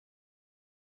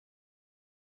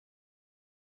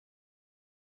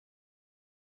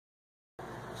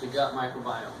the gut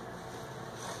microbiome.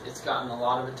 It's gotten a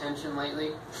lot of attention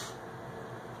lately,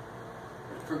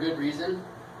 for good reason,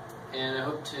 and I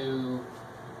hope to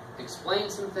explain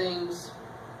some things,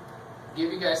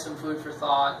 give you guys some food for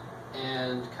thought,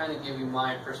 and kind of give you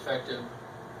my perspective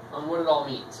on what it all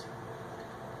means.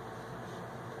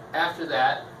 After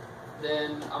that,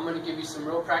 then I'm going to give you some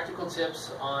real practical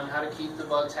tips on how to keep the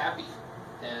bugs happy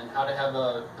and how to have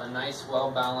a nice,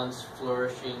 well-balanced,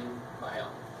 flourishing biome.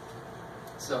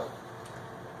 So,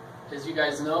 as you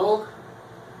guys know,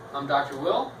 I'm Dr.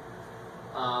 Will.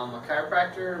 I'm a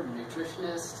chiropractor, I'm a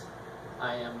nutritionist,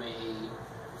 I am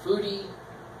a foodie.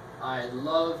 I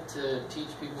love to teach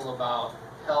people about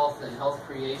health and health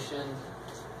creation,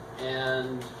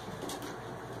 and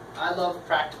I love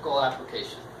practical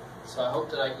application. So I hope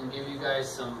that I can give you guys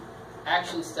some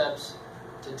action steps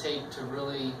to take to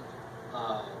really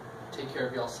take care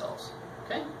of yourselves.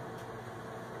 Okay?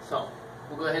 So,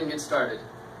 we'll go ahead and get started.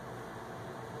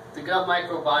 The gut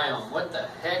microbiome, what the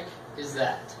heck is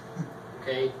that?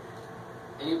 Okay?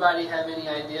 Anybody have any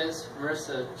ideas?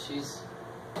 Marissa, she's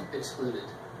excluded.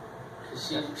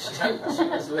 She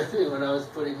was with me when I was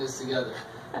putting this together.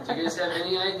 Do you guys have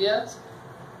any ideas?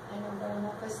 I know, but I'm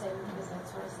not going to say it because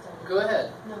that's where I studied. Go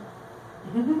ahead. No.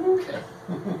 Okay.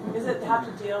 Does it have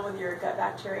to deal with your gut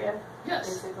bacteria? Yes.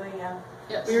 Basically, yeah.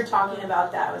 Yes. We were talking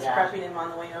about that. I was prepping him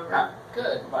on the way over.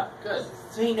 Good. Good.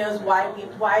 So he knows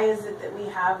why is it that we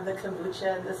have the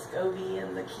kombucha and the SCOBY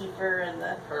and the kefir and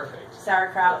the Perfect.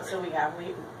 sauerkraut. Perfect.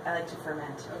 So I like to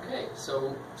ferment. Okay.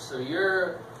 So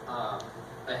you're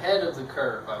ahead of the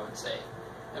curve, I would say,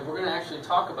 and we're going to actually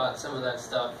talk about some of that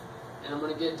stuff, and I'm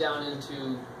going to get down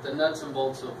into the nuts and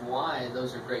bolts of why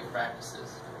those are great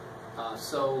practices.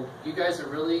 So you guys are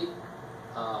really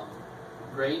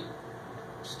great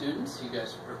students. You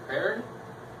guys are prepared.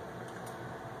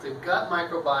 The gut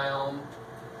microbiome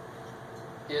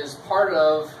is part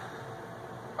of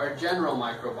our general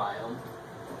microbiome,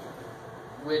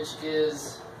 which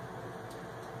is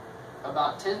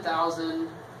about 10,000,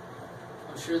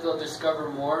 I'm sure they'll discover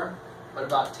more, but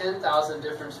about 10,000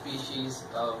 different species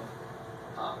of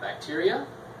bacteria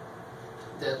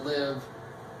that live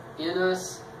in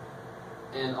us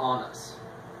and on us.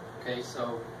 Okay,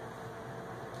 so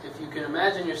if you can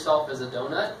imagine yourself as a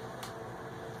donut,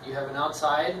 you have an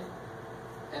outside,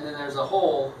 and then there's a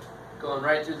hole going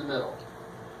right through the middle.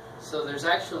 So there's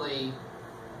actually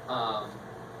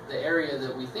the area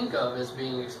that we think of as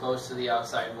being exposed to the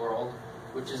outside world,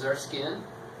 which is our skin,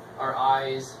 our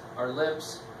eyes, our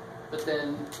lips, but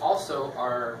then also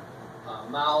our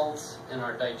mouths and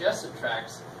our digestive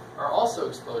tracts are also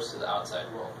exposed to the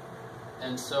outside world.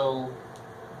 And so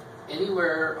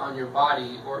anywhere on your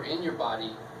body or in your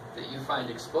body that you find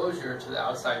exposure to the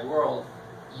outside world,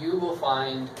 you will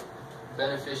find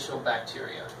beneficial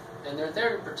bacteria. And they're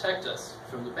there to protect us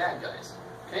from the bad guys.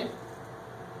 Okay?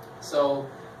 So,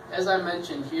 as I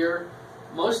mentioned here,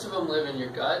 most of them live in your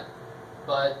gut,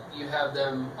 but you have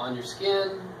them on your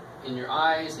skin, in your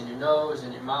eyes, in your nose,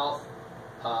 in your mouth,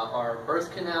 our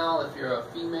birth canal if you're a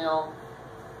female,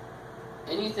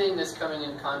 anything that's coming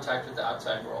in contact with the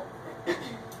outside world.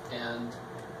 And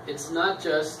it's not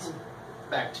just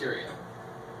bacteria.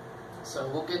 So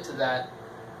we'll get to that.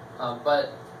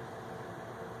 But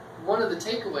one of the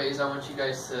takeaways I want you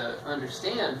guys to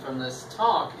understand from this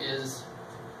talk is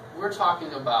we're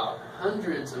talking about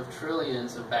hundreds of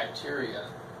trillions of bacteria,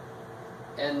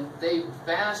 and they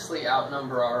vastly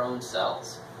outnumber our own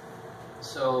cells.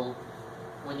 So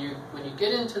when you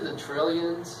get into the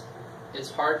trillions, it's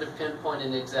hard to pinpoint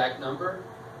an exact number,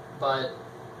 but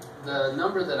the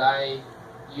number that I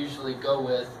usually go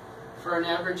with, for an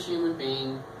average human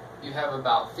being, you have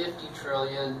about 50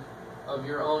 trillion of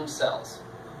your own cells.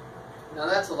 Now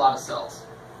that's a lot of cells,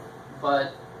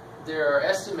 but there are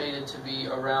estimated to be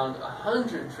around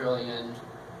 100 trillion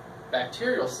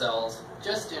bacterial cells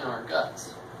just in our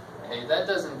guts. Okay, that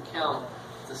doesn't count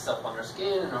the stuff on our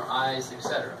skin and our eyes,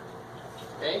 etc.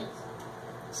 Okay,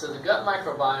 so the gut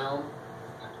microbiome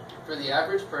for the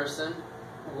average person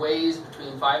weighs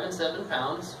between 5 and 7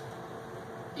 pounds.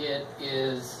 It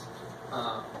is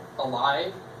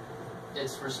alive.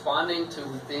 It's responding to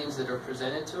things that are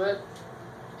presented to it.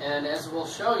 And as we'll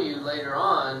show you later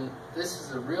on, this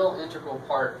is a real integral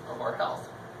part of our health.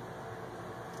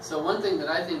 So one thing that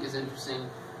I think is interesting,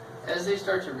 as they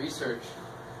start to research,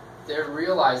 they're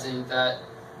realizing that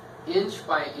inch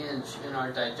by inch in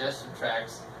our digestive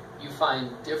tracts, you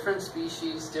find different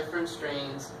species, different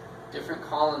strains, different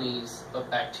colonies of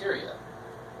bacteria.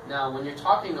 Now, when you're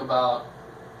talking about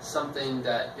something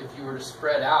that if you were to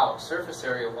spread out surface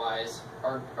area-wise,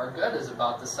 our gut is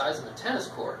about the size of a tennis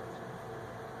court.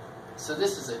 So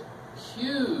this is a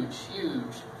huge,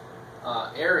 huge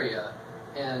area,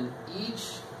 and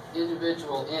each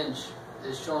individual inch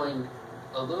is showing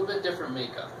a little bit different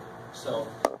makeup. So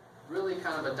really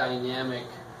kind of a dynamic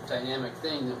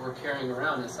thing that we're carrying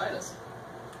around inside us.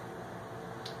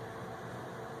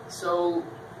 So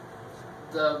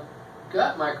the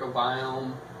gut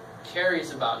microbiome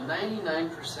carries about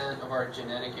 99% of our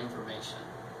genetic information.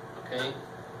 Okay?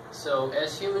 So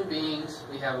as human beings,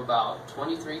 we have about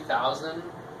 23,000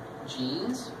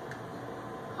 genes.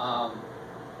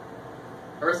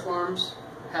 Earthworms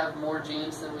have more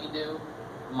genes than we do.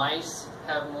 Mice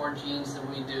have more genes than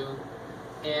we do.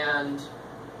 And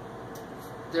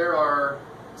there's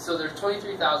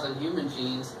 23,000 human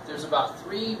genes. There's about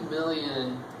 3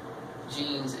 million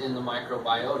genes in the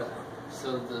microbiota,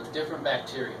 so the different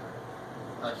bacteria.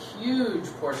 A huge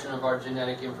portion of our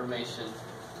genetic information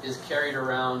is carried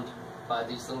around by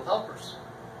these little helpers.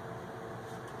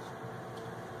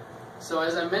 So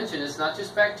as I mentioned, it's not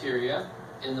just bacteria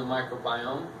in the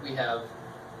microbiome. We have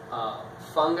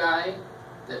fungi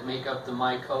that make up the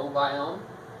microbiome.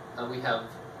 We have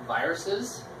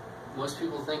viruses. Most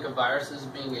people think of viruses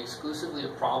being exclusively a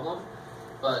problem,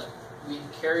 but we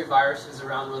carry viruses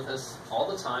around with us all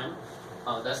the time.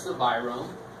 That's the virome.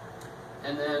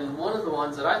 And then one of the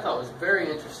ones that I thought was very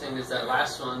interesting is that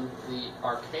last one, the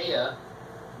archaea.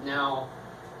 Now,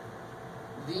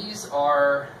 these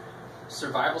are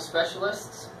survival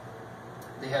specialists.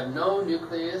 They have no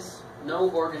nucleus,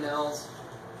 no organelles,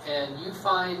 and you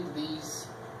find these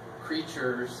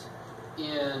creatures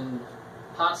in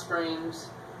hot springs,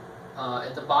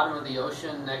 at the bottom of the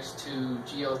ocean next to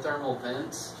geothermal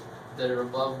vents that are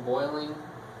above boiling.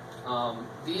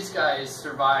 These guys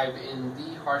survive in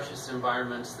the harshest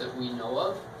environments that we know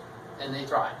of, and they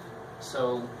thrive.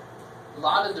 So a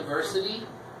lot of diversity,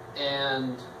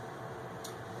 and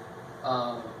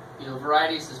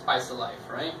variety is the spice of life,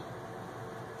 right?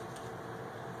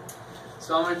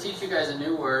 So I'm going to teach you guys a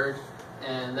new word,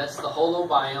 and that's the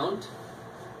holobiont.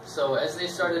 So as they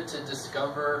started to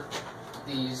discover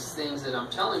these things that I'm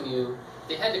telling you,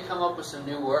 they had to come up with some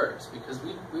new words, because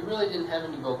we really didn't have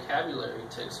any vocabulary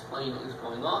to explain what was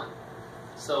going on.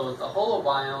 So the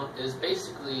holobiont is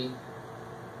basically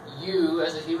you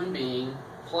as a human being,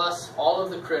 plus all of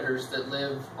the critters that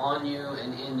live on you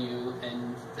and in you,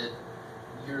 and that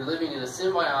you're living in a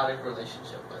symbiotic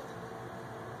relationship with.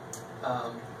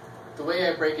 The way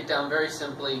I break it down very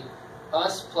simply,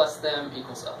 us plus them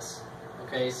equals us.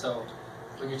 Okay, so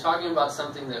when you're talking about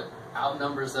something that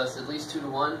outnumbers us at least 2 to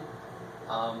 1,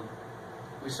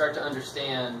 we start to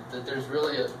understand that there's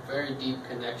really a very deep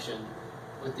connection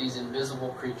with these invisible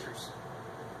creatures.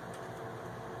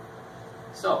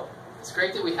 So, it's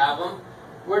great that we have them.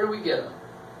 Where do we get them?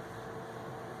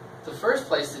 The first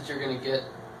place that you're going to get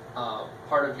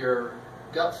part of your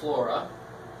gut flora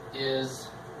is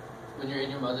when you're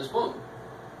in your mother's womb.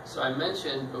 So I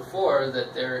mentioned before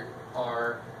that there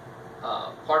are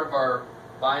part of our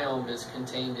biome is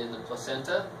contained in the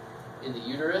placenta, in the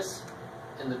uterus,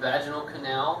 in the vaginal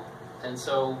canal, and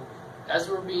so as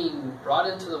we're being brought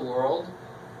into the world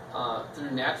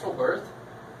through natural birth,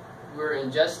 we're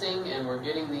ingesting and we're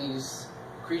getting these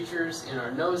creatures in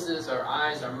our noses, our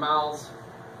eyes, our mouths,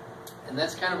 and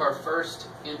that's kind of our first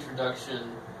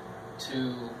introduction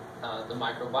to the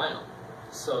microbiome.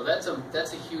 So that's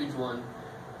a huge one,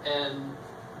 and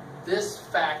this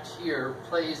fact here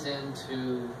plays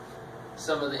into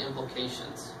some of the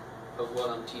implications of what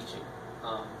I'm teaching.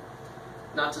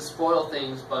 Not to spoil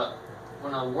things, but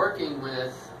when I'm working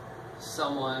with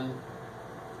someone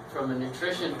from a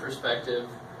nutrition perspective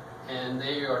and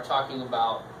they are talking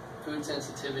about food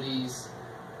sensitivities,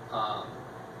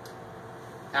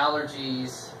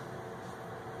 allergies,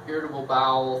 irritable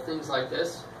bowel, things like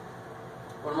this,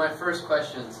 one of my first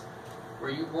questions, were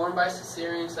you born by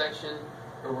cesarean section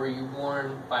or were you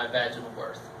born by a vaginal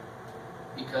birth?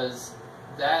 Because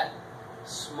that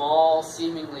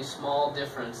seemingly small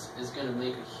difference is going to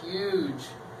make a huge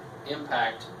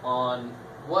impact on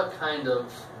what kind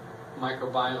of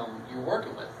microbiome you're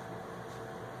working with.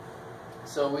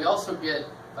 So we also get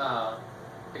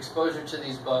exposure to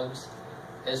these bugs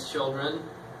as children.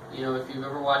 You know, if you've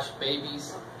ever watched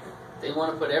babies, they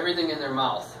want to put everything in their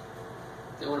mouth.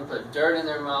 They want to put dirt in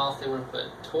their mouth, they want to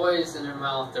put toys in their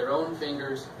mouth, their own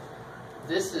fingers.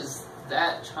 This is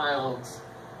that child's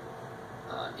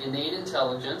innate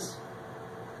intelligence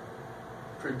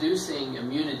producing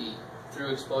immunity through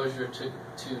exposure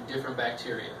to different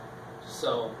bacteria.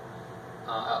 So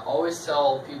I always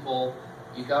tell people,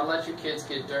 you gotta let your kids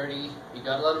get dirty, you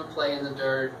gotta let them play in the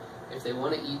dirt. If they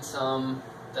want to eat some,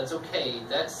 that's okay.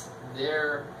 That's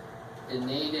their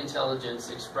innate intelligence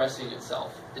expressing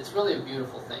itself. It's really a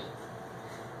beautiful thing.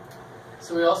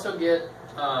 So we also get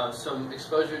some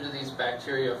exposure to these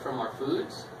bacteria from our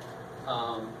foods.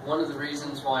 One of the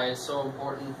reasons why it's so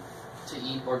important to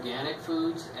eat organic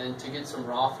foods and to get some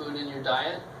raw food in your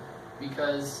diet,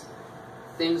 because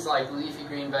things like leafy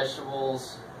green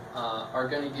vegetables are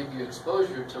going to give you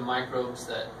exposure to microbes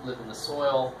that live in the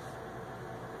soil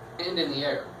and in the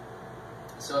air.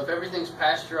 So if everything's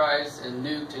pasteurized and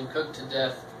nuked and cooked to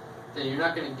death, then you're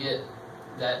not going to get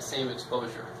that same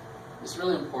exposure. It's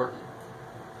really important.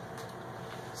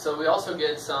 So we also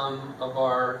get some of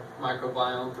our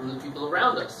microbiome from the people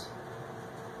around us,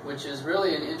 which is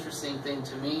really an interesting thing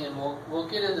to me, and we'll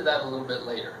get into that a little bit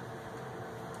later.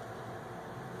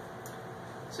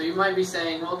 So you might be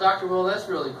saying, well, Dr. Will, that's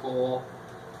really cool.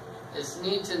 It's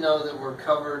neat to know that we're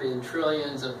covered in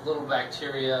trillions of little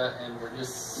bacteria and we're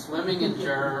just swimming in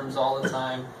germs all the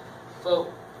time. But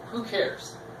who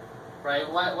cares, right?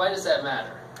 Why does that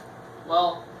matter?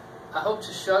 Well, I hope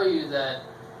to show you that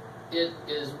it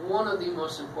is one of the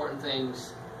most important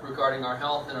things regarding our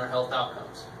health and our health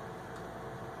outcomes.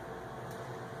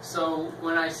 So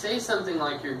when I say something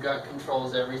like your gut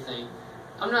controls everything,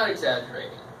 I'm not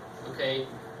exaggerating, okay?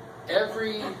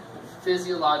 Every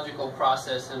physiological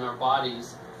process in our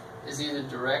bodies is either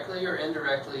directly or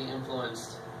indirectly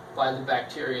influenced by the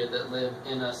bacteria that live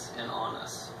in us and on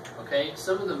us. Okay?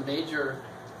 Some of the major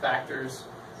factors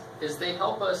is they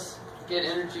help us get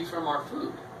energy from our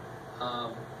food.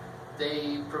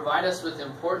 They provide us with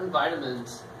important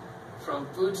vitamins from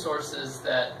food sources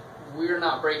that we're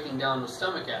not breaking down with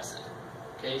stomach acid.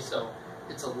 Okay, so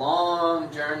it's a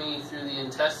long journey through the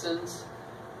intestines,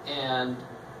 and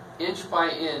inch by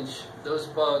inch, those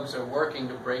bugs are working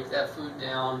to break that food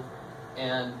down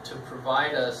and to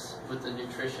provide us with the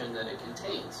nutrition that it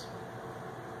contains.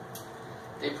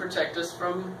 They protect us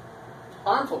from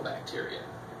harmful bacteria.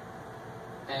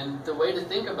 And the way to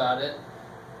think about it,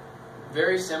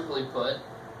 very simply put,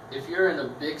 if you're in a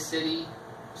big city,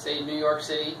 say New York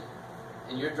City,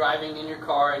 and you're driving in your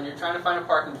car and you're trying to find a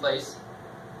parking place,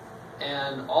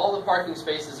 and all the parking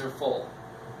spaces are full,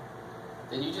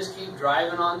 then you just keep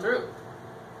driving on through.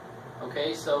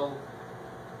 Okay, so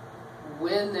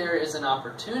when there is an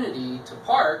opportunity to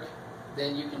park,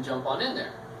 then you can jump on in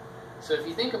there. So if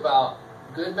you think about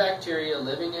good bacteria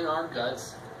living in our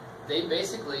guts, they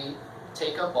basically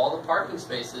take up all the parking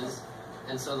spaces,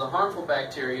 and so the harmful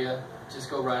bacteria just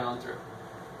go right on through.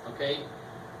 Okay?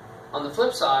 On the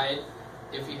flip side,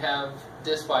 if you have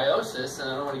dysbiosis, and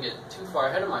I don't want to get too far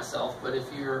ahead of myself, but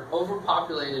if you're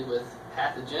overpopulated with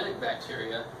pathogenic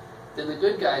bacteria, then the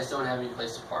good guys don't have any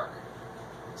place to park.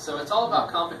 So it's all about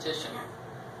competition.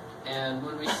 And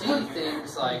when we see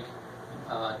things like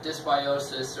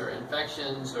dysbiosis or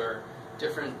infections or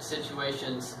different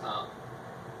situations,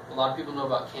 a lot of people know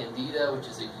about candida, which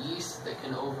is a yeast that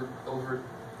can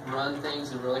overrun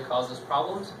things and really cause us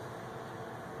problems.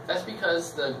 That's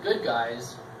because the good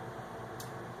guys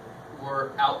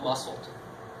were out-muscled,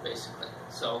 basically.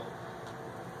 So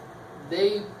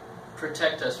they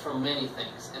protect us from many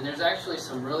things. And there's actually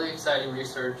some really exciting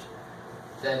research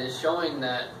that is showing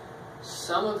that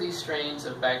some of these strains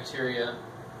of bacteria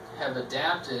have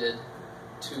adapted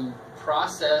to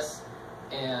process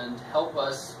and help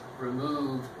us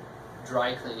remove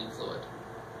dry cleaning fluid.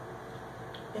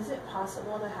 Is it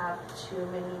possible to have too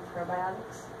many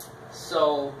probiotics?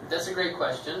 So that's a great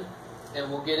question, and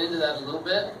we'll get into that a little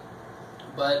bit.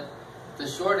 But the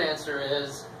short answer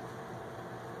is,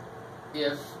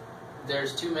 if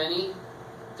there's too many,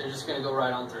 they're just going to go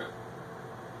right on through.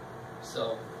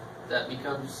 So that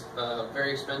becomes a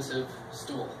very expensive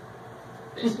stool,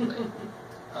 basically.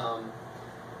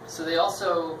 So they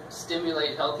also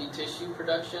stimulate healthy tissue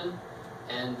production,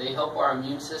 and they help our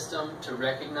immune system to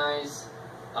recognize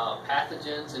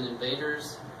pathogens and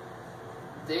invaders.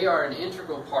 They are an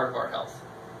integral part of our health.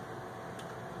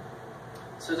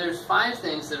 So there's 5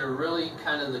 things that are really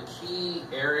kind of the key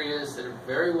areas that are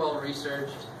very well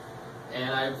researched,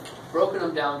 and I've broken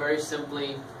them down very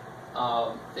simply.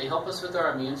 They help us with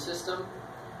our immune system.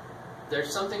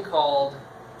 There's something called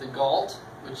the GALT,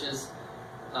 which is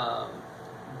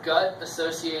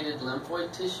gut-associated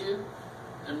lymphoid tissue.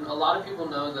 And a lot of people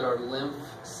know that our lymph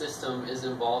system is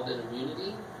involved in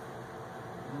immunity.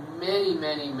 Many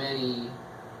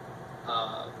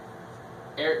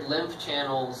lymph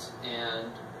channels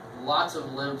and lots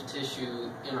of lymph tissue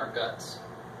in our guts.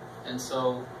 And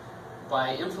so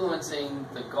by influencing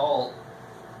the GALT,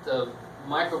 the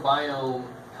microbiome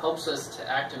helps us to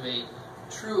activate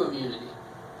true immunity.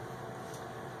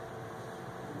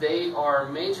 They are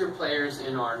major players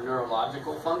in our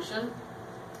neurological function.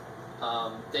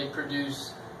 They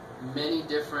produce many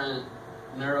different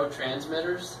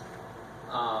neurotransmitters,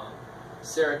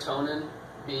 serotonin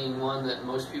being one that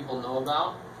most people know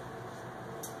about.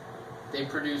 They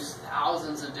produce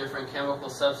thousands of different chemical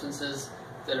substances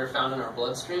that are found in our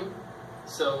bloodstream.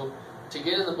 So to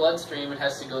get in the bloodstream, it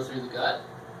has to go through the gut,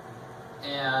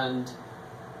 and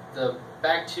the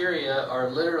bacteria are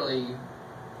literally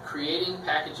creating,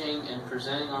 packaging, and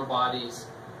presenting our bodies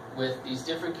with these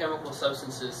different chemical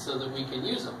substances so that we can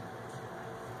use them.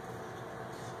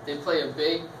 They play a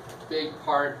big, big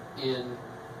part in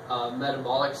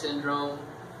metabolic syndrome,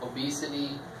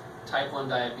 obesity, type 1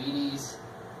 diabetes,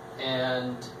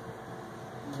 and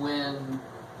when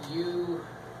you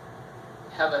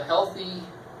have a healthy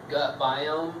gut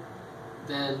biome,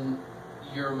 then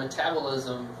your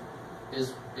metabolism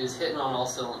is hitting on all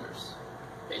cylinders,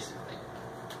 basically.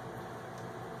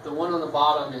 The one on the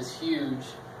bottom is huge.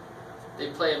 They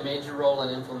play a major role in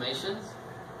inflammation.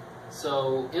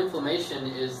 So inflammation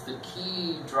is the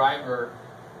key driver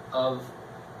of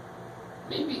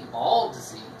maybe all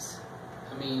disease.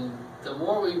 I mean, the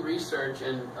more we research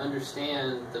and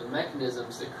understand the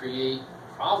mechanisms that create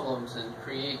problems and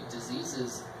create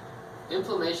diseases,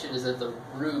 inflammation is at the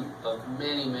root of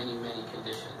many, many, many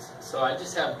conditions. So I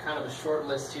just have kind of a short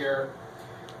list here: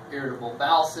 irritable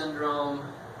bowel syndrome,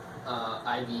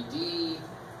 IBD,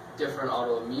 different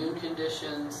autoimmune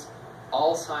conditions,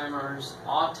 Alzheimer's,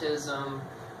 autism.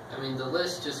 I mean, the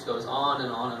list just goes on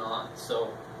and on and on.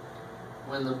 So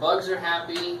when the bugs are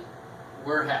happy,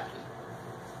 we're happy.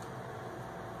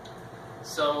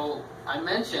 So I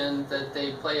mentioned that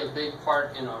they play a big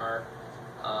part in our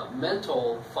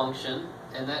mental function,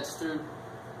 and that's through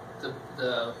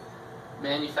the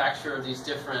manufacture of these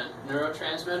different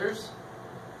neurotransmitters: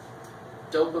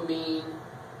 dopamine,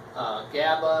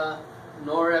 GABA,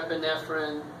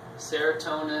 norepinephrine,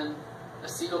 serotonin,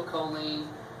 acetylcholine.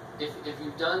 If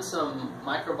you've done some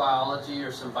microbiology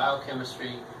or some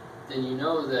biochemistry, then you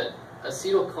know that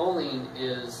acetylcholine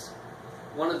is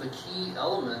one of the key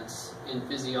elements in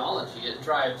physiology. It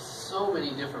drives so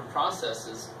many different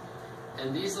processes,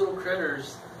 and these little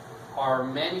critters are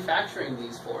manufacturing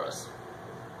these for us.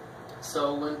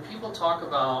 So when people talk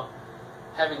about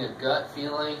having a gut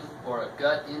feeling or a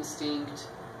gut instinct,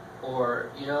 or,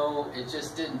 you know, it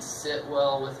just didn't sit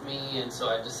well with me and so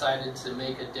I decided to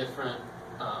make a different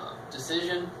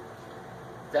decision,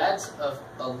 that's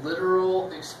a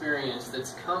literal experience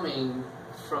that's coming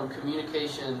from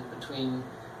communication between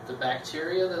the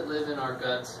bacteria that live in our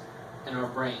guts and our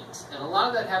brains. And a lot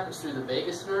of that happens through the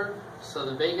vagus nerve. So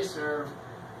the vagus nerve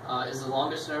is the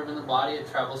longest nerve in the body. It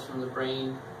travels from the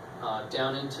brain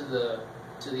down into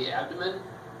the abdomen.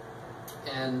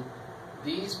 And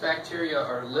these bacteria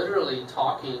are literally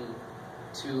talking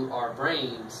to our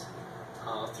brains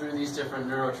through these different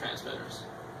neurotransmitters.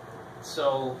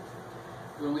 So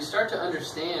when we start to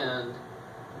understand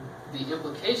the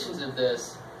implications of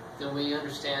this, then we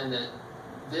understand that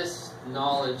this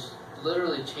knowledge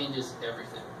literally changes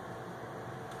everything.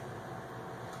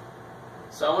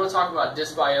 So I want to talk about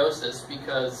dysbiosis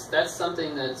because that's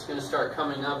something that's going to start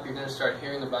coming up. You're going to start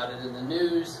hearing about it in the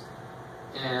news,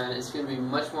 and it's going to be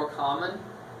much more common.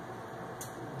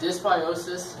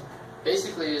 Dysbiosis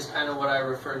basically is kind of what I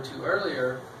referred to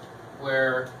earlier,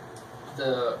 where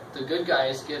the good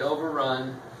guys get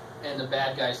overrun and the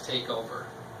bad guys take over.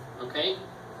 Okay?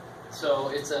 So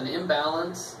it's an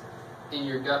imbalance in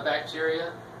your gut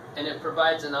bacteria, and it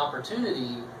provides an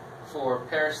opportunity for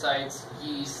parasites,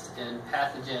 yeast, and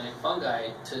pathogenic fungi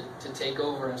to take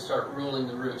over and start ruling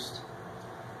the roost.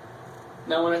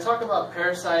 Now when I talk about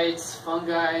parasites,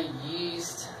 fungi,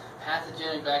 yeast,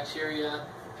 pathogenic bacteria,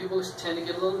 people tend to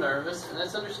get a little nervous, and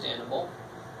that's understandable.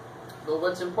 But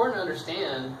what's important to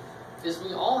understand is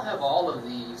we all have all of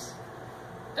these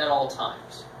at all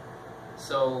times.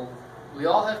 So we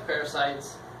all have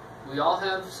parasites, we all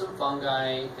have some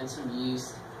fungi and some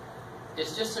yeast.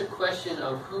 It's just a question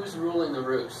of who's ruling the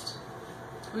roost.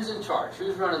 Who's in charge?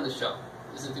 Who's running the show?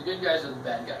 Is it the good guys or the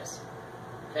bad guys?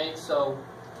 Okay, so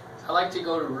I like to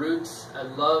go to roots. I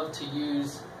love to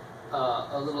use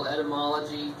a little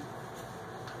etymology.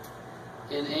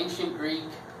 In ancient Greek,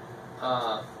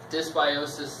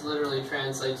 dysbiosis literally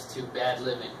translates to bad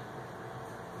living.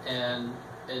 And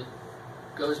it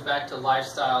goes back to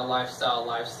lifestyle,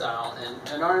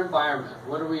 and our environment.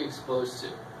 What are we exposed to?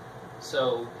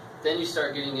 So then you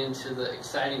start getting into the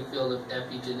exciting field of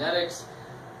epigenetics.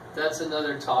 That's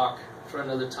another talk for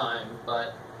another time,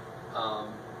 but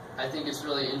I think it's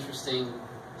really interesting.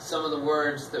 Some of the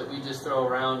words that we just throw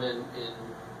around in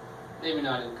maybe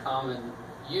not in common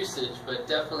usage, but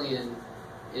definitely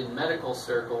in medical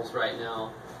circles right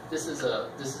now, this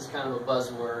is kind of a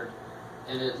buzzword,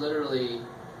 and it literally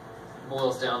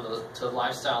boils down to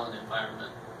lifestyle and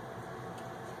environment.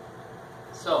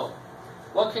 So,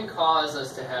 what can cause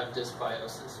us to have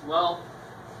dysbiosis? Well,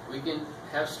 we can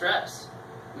have stress.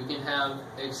 We can have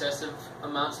excessive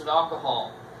amounts of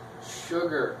alcohol.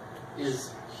 Sugar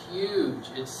is huge.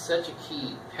 It's such a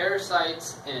key.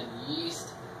 Parasites and yeast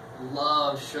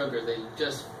love sugar. They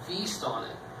just feast on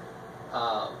it.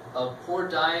 A poor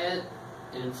diet,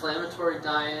 an inflammatory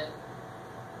diet,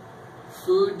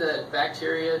 food that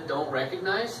bacteria don't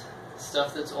recognize,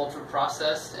 stuff that's ultra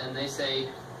processed, and they say,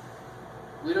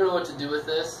 we don't know what to do with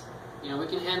this. You know, we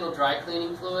can handle dry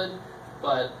cleaning fluid,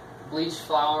 but bleached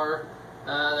flour,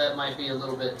 that might be a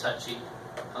little bit touchy.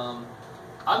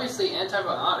 Obviously,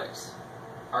 antibiotics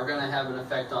are going to have an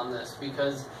effect on this,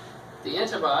 because the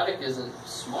antibiotic isn't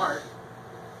smart.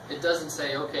 It doesn't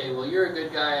say, okay, well, you're a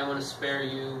good guy, I'm going to spare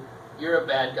you. You're a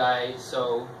bad guy,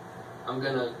 so I'm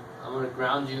gonna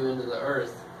ground you into the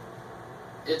earth.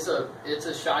 It's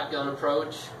a shotgun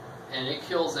approach, and it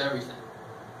kills everything.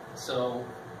 So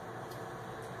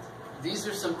these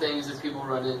are some things that people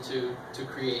run into to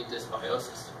create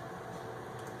dysbiosis.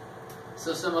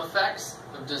 So some effects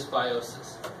of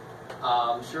dysbiosis.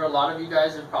 I'm sure a lot of you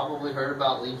guys have probably heard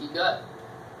about leaky gut.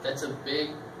 That's a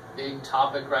big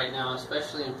topic right now,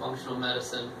 especially in functional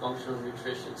medicine, functional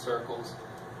nutrition circles.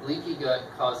 Leaky gut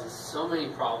causes so many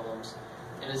problems,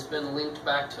 and it's been linked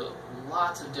back to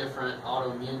lots of different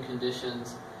autoimmune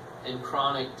conditions and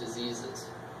chronic diseases.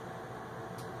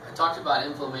 I talked about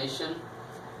inflammation.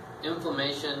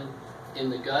 Inflammation in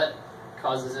the gut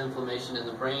causes inflammation in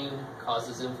the brain,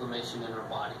 causes inflammation in our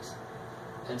bodies.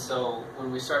 And so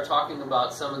when we start talking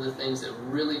about some of the things that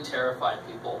really terrify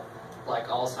people, like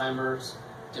Alzheimer's,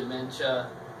 dementia,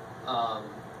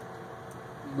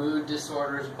 mood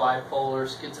disorders, bipolar,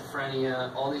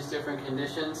 schizophrenia, all these different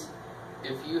conditions,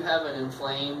 if you have an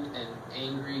inflamed and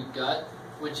angry gut,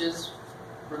 which is,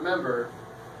 remember,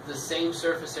 the same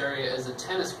surface area as a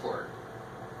tennis court,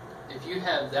 if you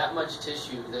have that much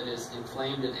tissue that is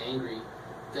inflamed and angry,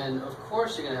 then of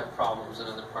course you're going to have problems in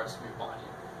other parts of your body.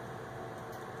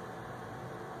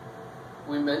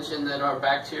 We mentioned that our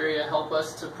bacteria help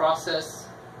us to process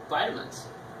vitamins.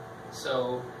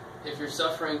 So if you're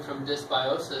suffering from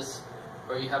dysbiosis,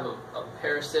 or you have a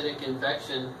parasitic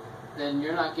infection, then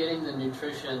you're not getting the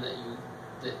nutrition that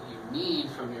you need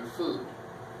from your food.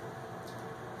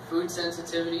 Food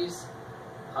sensitivities,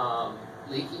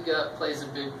 leaky gut plays a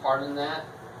big part in that.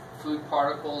 Food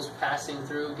particles passing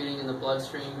through, getting in the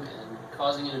bloodstream, and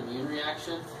causing an immune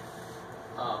reaction.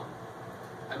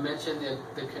 I mentioned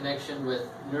the connection with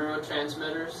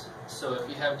neurotransmitters. So if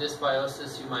you have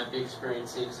dysbiosis, you might be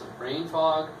experiencing some brain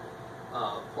fog,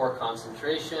 poor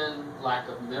concentration, lack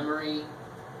of memory,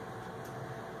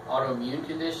 autoimmune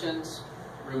conditions,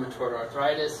 rheumatoid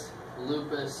arthritis,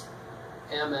 lupus,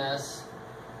 MS,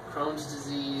 Crohn's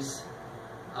disease.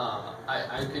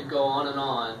 I could go on and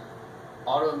on.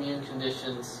 Autoimmune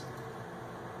conditions,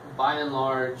 by and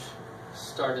large,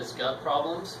 start as gut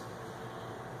problems.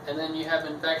 And then you have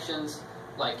infections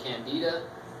like Candida.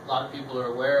 A lot of people are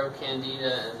aware of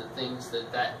Candida and the things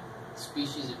that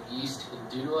species of yeast can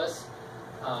do to us.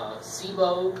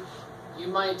 SIBO, you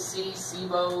might see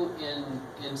SIBO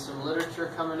in some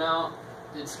literature coming out.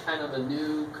 It's kind of a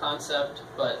new concept,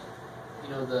 but you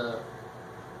know,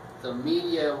 the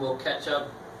media will catch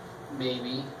up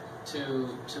maybe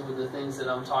to the things that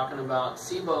I'm talking about.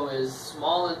 SIBO is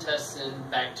small intestine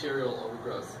bacterial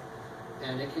overgrowth,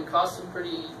 and it can cause some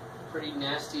pretty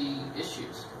nasty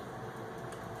issues.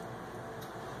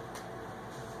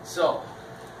 So,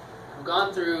 I've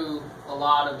gone through a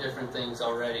lot of different things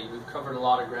already. We've covered a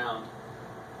lot of ground.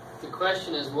 The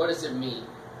question is, what does it mean?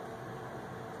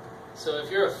 So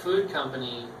if you're a food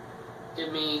company,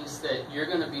 it means that you're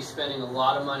going to be spending a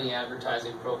lot of money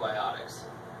advertising probiotics,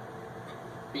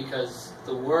 because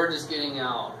the word is getting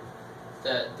out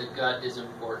that the gut is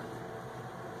important.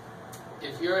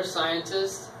 If you're a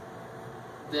scientist,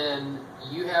 then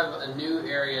you have a new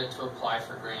area to apply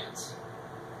for grants.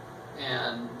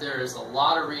 And there's a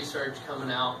lot of research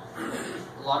coming out,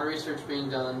 a lot of research being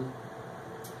done.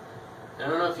 And I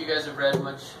don't know if you guys have read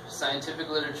much scientific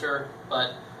literature,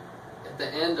 but at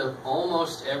the end of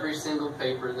almost every single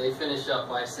paper, they finish up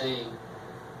by saying,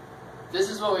 this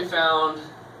is what we found,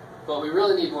 but we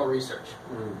really need more research.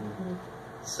 Mm-hmm.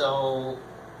 So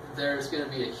there's going to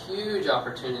be a huge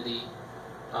opportunity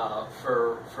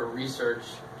for research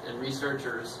and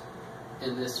researchers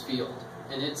in this field,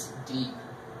 and it's deep,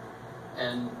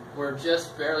 and we're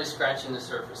just barely scratching the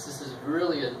surface. This is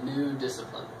really a new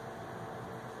discipline.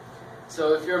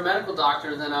 So if you're a medical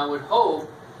doctor, then I would hope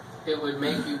it would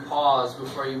make you pause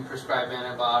before you prescribe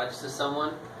antibiotics to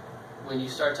someone when you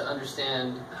start to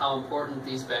understand how important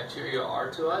these bacteria are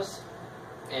to us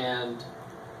and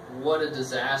what a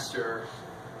disaster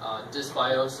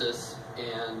dysbiosis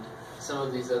and some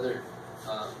of these other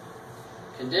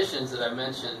conditions that I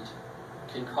mentioned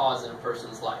can cause in a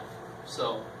person's life.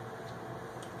 So,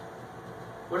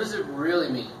 what does it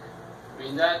really mean? I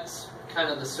mean, that's kind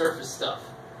of the surface stuff.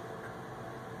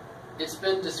 It's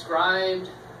been described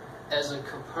as a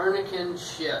Copernican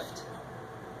shift.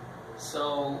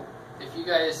 So, if you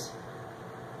guys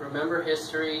remember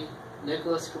history,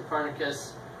 Nicholas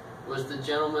Copernicus was the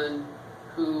gentleman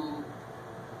who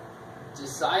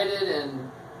decided and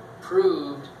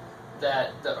proved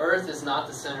that the Earth is not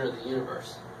the center of the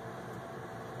universe,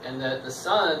 and that the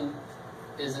sun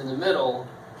is in the middle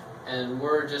and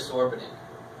we're just orbiting.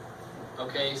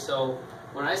 Okay, so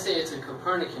when I say it's a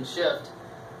Copernican shift,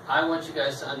 I want you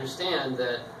guys to understand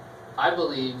that I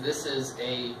believe this is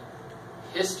a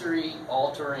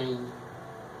history-altering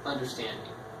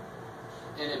understanding.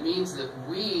 And it means that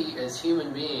we as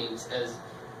human beings, as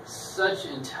such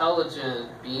intelligent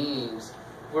beings,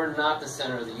 we're not the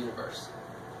center of the universe.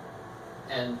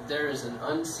 And there is an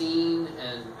unseen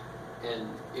and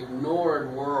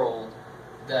ignored world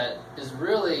that is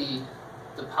really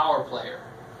the power player.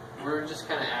 We're just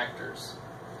kind of actors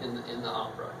in the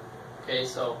opera. Okay,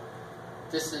 so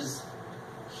this is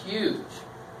huge.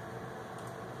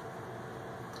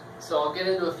 So I'll get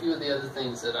into a few of the other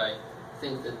things that I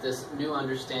think that this new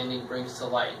understanding brings to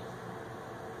light.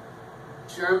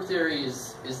 Germ theory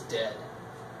is dead.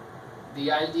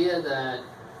 The idea that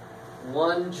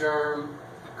one germ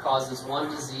causes one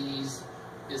disease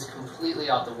is completely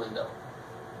out the window.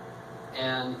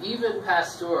 And even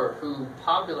Pasteur, who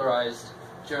popularized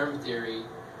germ theory,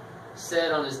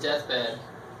 said on his deathbed,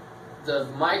 the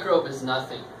microbe is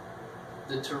nothing.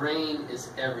 The terrain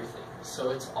is everything. So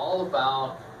it's all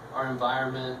about our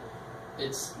environment.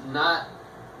 It's not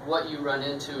what you run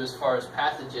into as far as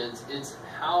pathogens, it's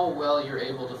how well you're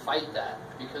able to fight that,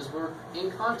 because we're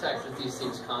in contact with these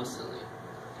things constantly.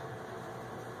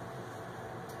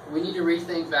 We need to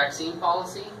rethink vaccine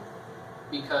policy,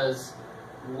 because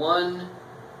one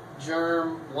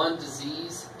germ, one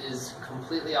disease is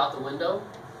completely out the window.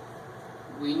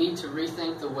 We need to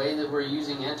rethink the way that we're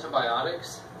using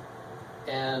antibiotics.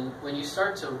 And when you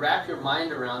start to wrap your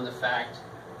mind around the fact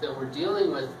that we're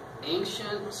dealing with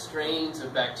ancient strains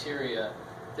of bacteria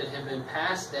that have been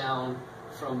passed down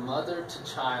from mother to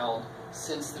child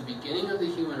since the beginning of the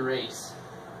human race,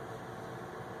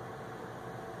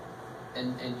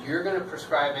 and you're going to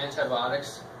prescribe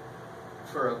antibiotics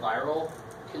for a viral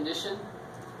condition,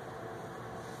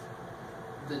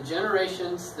 the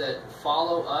generations that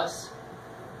follow us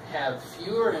have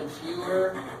fewer and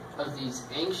fewer of these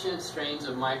ancient strains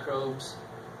of microbes,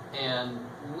 and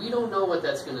we don't know what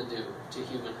that's going to do to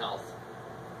human health.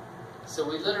 So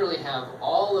we literally have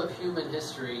all of human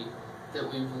history that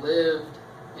we've lived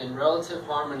in relative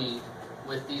harmony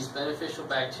with these beneficial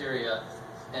bacteria,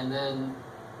 and then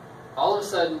all of a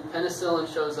sudden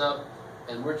penicillin shows up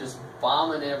and we're just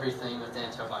bombing everything with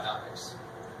antibiotics.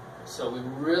 So we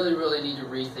really, really need to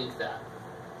rethink that.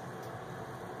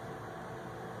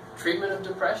 Treatment of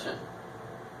depression.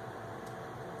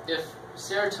 If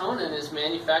serotonin is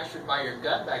manufactured by your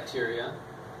gut bacteria,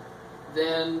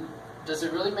 then does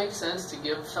it really make sense to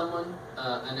give someone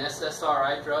an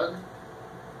SSRI drug,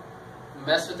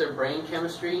 mess with their brain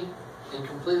chemistry, and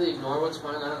completely ignore what's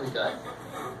going on in the gut?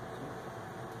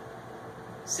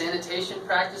 Sanitation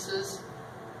practices,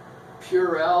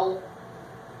 Purell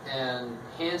and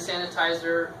hand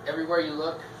sanitizer everywhere you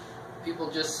look, people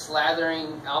just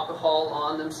slathering alcohol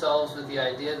on themselves with the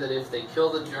idea that if they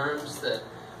kill the germs that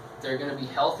they're going to be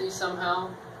healthy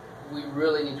somehow. We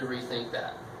really need to rethink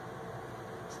that.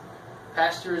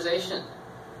 Pasteurization,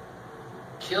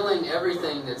 killing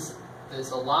everything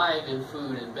that's alive in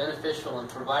food and beneficial and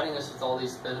providing us with all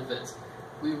these benefits.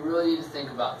 We really need to think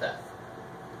about that.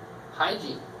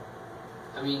 Hygiene.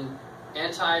 I mean,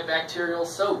 antibacterial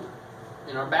soap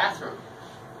in our bathroom.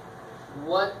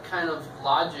 What kind of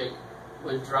logic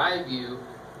would drive you,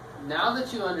 now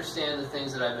that you understand the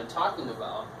things that I've been talking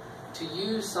about, to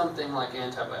use something like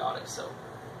antibiotic soap?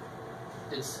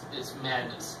 It's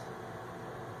madness.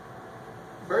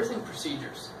 Birthing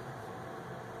procedures.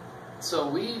 So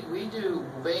we do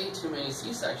way too many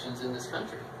C-sections in this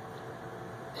country.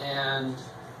 And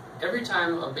every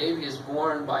time a baby is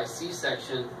born by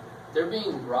C-section, they're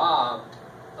being robbed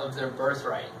of their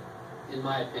birthright, in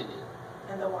my opinion.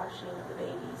 And the washing of the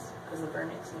babies, because the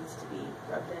vernix needs to be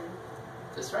rubbed in.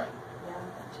 That's right.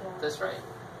 Yeah, That's right.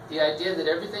 The idea that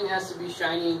everything has to be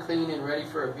shiny and clean and ready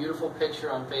for a beautiful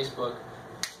picture on Facebook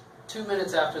 2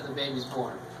 minutes after the baby's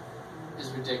born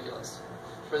is ridiculous.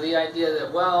 For the idea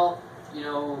that, well, you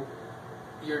know,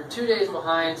 you're 2 days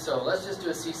behind, so let's just do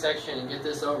a C-section and get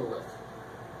this over with.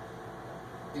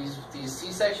 These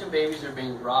C-section babies are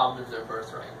being robbed of their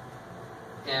birthright.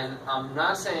 And I'm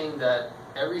not saying that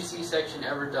every C-section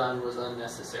ever done was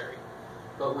unnecessary.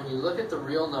 But when you look at the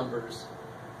real numbers,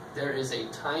 there is a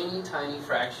tiny, tiny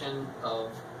fraction of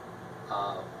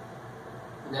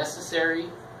necessary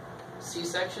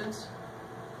C-sections,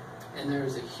 and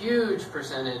there's a huge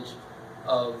percentage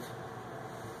of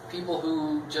people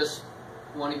who just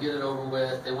want to get it over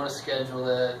with, they want to schedule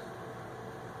it,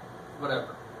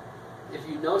 whatever. If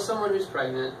you know someone who's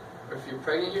pregnant, or if you're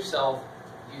pregnant yourself,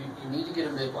 you need to get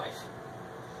a midwife.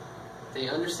 They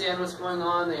understand what's going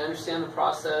on, they understand the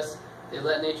process, they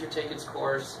let nature take its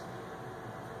course.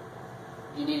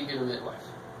 You need to get a midwife,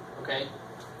 okay?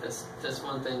 That's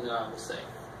one thing that I will say.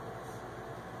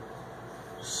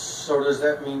 So does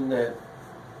that mean that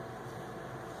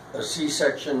a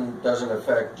C-section doesn't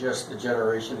affect just the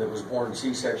generation that was born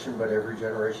C-section, but every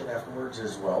generation afterwards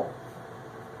as well?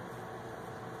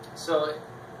 So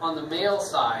on the male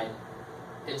side,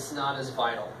 it's not as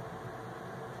vital.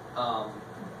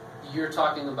 You're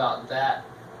talking about that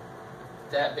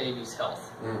baby's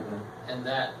health, and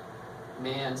that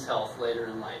man's health later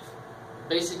in life,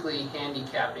 basically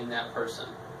handicapping that person.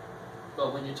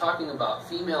 But when you're talking about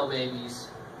female babies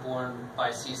born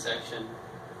by C-section,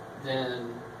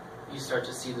 then you start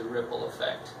to see the ripple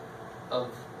effect of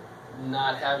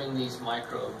not having these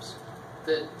microbes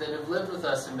that have lived with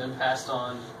us and been passed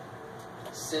on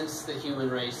since the human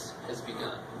race has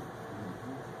begun.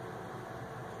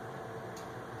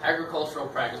 Agricultural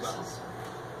practices.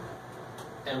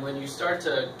 And when you start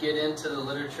to get into the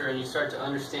literature and you start to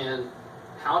understand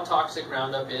how toxic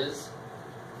Roundup is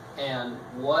and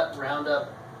what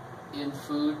Roundup in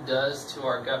food does to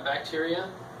our gut bacteria,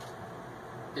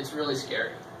 it's really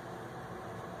scary.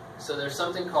 So there's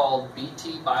something called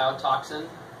Bt biotoxin.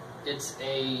 It's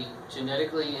a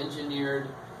genetically engineered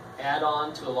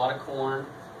add-on to a lot of corn.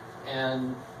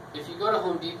 And if you go to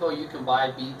Home Depot, you can buy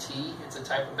Bt. It's a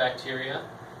type of bacteria.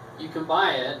 You can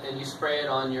buy it and you spray it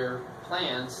on your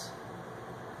plants.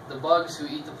 The bugs who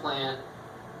eat the plant,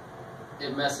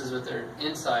 it messes with their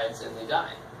insides and they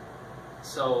die.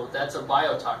 So that's a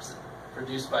biotoxin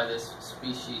produced by this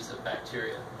species of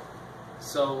bacteria.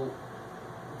 So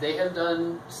they have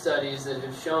done studies that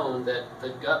have shown that the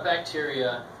gut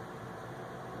bacteria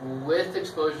with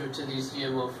exposure to these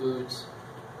GMO foods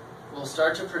will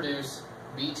start to produce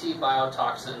Bt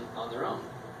biotoxin on their own.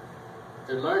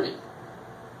 They're learning.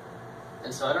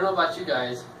 And so I don't know about you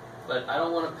guys, but I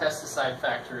don't want a pesticide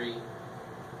factory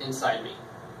inside me.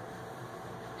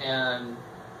 And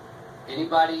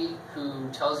anybody who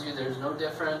tells you there's no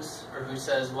difference, or who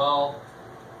says, well,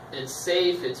 it's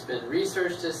safe, it's been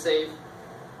researched as safe,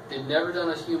 they've never done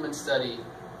a human study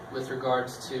with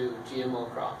regards to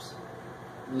GMO crops.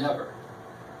 Never.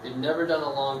 They've never done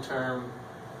a long-term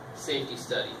safety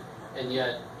study. And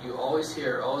yet, you always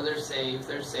hear, oh, they're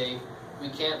safe, we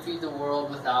can't feed the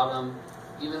world without them,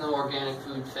 even though organic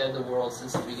food fed the world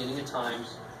since the beginning of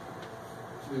times.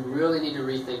 We really need to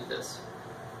rethink this.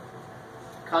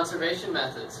 Conservation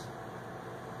methods.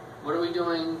 What are we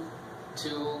doing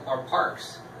to our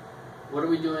parks? What are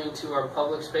we doing to our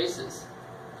public spaces?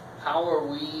 How are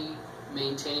we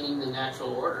maintaining the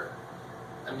natural order?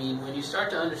 I mean, when you start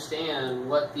to understand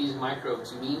what these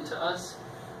microbes mean to us,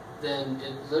 then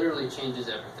it literally changes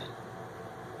everything.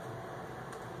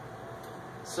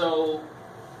 So,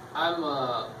 I'm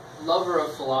a lover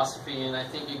of philosophy, and I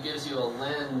think it gives you a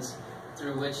lens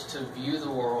through which to view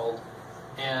the world.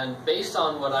 And based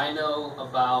on what I know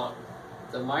about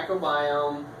the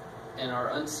microbiome and our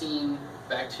unseen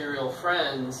bacterial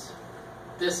friends,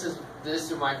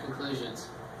 these are my conclusions.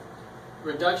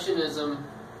 Reductionism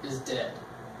is dead.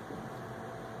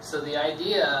 So the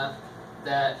idea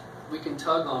that we can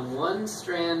tug on one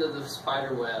strand of the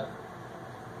spider web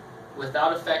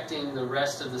without affecting the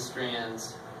rest of the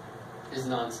strands is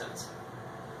nonsense.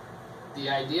 The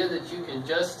idea that you can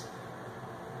just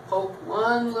poke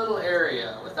one little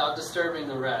area without disturbing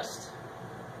the rest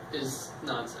is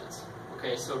nonsense.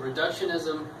 Okay, so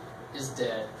reductionism is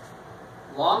dead.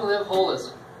 Long live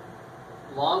holism.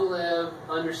 Long live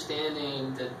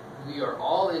understanding that we are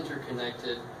all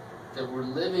interconnected, that we're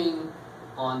living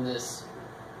on this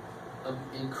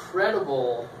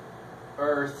incredible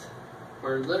earth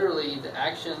where literally the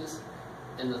actions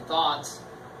and the thoughts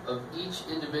of each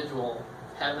individual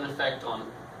have an effect on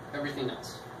everything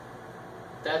else.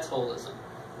 That's holism.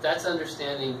 That's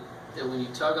understanding that when you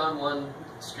tug on one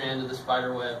strand of the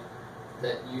spider web,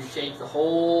 that you shake the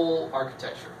whole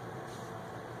architecture.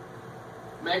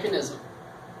 Mechanism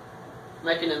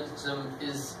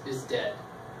is dead.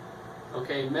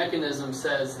 Okay, mechanism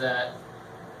says that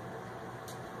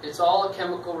it's all a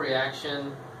chemical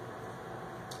reaction.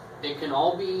 It can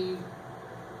all be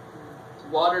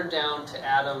watered down to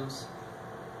atoms,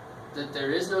 that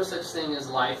there is no such thing as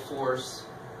life force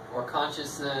or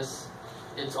consciousness.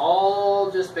 It's all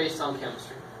just based on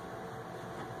chemistry.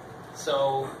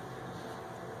 So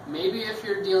maybe if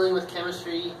you're dealing with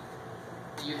chemistry,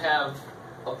 you have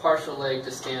a partial leg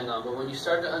to stand on, but when you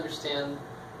start to understand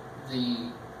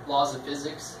the laws of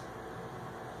physics,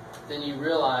 then you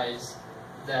realize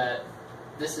that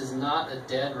this is not a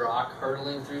dead rock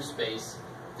hurtling through space.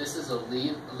 This is a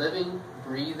living,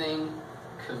 breathing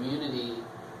community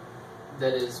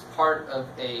that is part of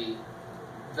a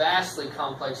vastly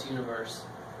complex universe,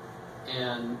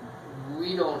 and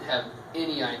we don't have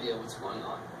any idea what's going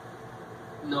on.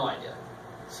 No idea.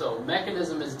 So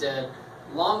mechanism is dead.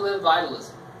 Long live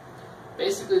vitalism.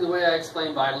 Basically, the way I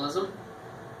explain vitalism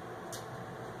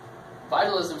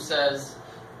says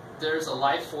there's a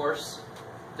life force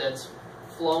that's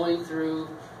flowing through.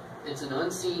 It's an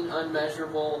unseen,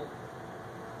 unmeasurable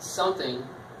something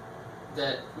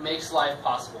that makes life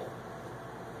possible.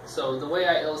 So the way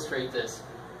I illustrate this,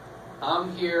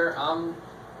 I'm here, I'm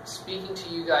speaking to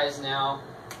you guys now.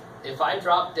 If I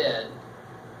drop dead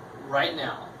right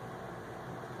now,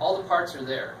 all the parts are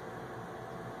there.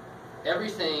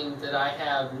 Everything that I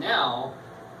have now,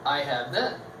 I have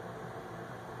then.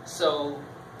 So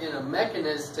in a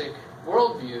mechanistic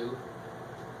worldview,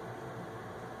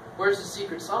 where's the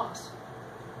secret sauce?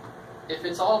 If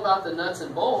it's all about the nuts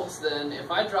and bolts, then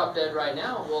if I drop dead right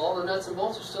now, well, all the nuts and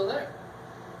bolts are still there.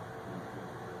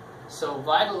 So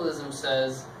vitalism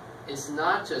says it's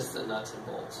not just the nuts and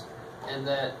bolts, and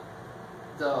that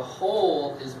the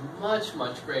whole is much,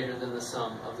 much greater than the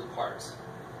sum of the parts.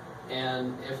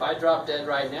 And if I drop dead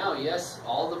right now, yes,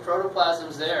 all the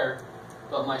protoplasm's there,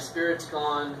 but my spirit's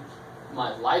gone,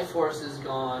 my life force is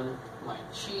gone, my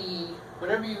chi,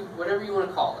 whatever you want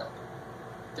to call it.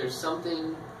 There's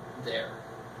something there.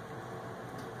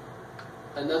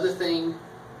 Another thing,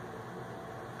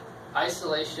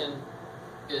 isolation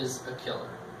is a killer.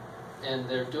 And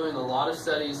they're doing a lot of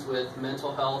studies with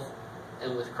mental health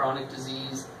and with chronic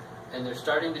disease, and they're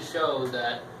starting to show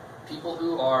that people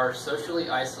who are socially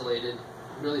isolated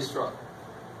really struggle.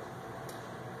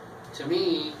 To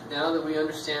me, now that we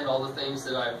understand all the things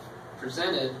that I've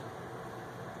presented,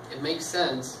 it makes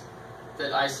sense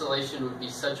that isolation would be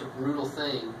such a brutal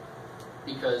thing,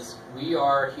 because we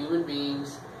are human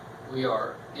beings, we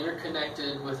are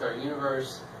interconnected with our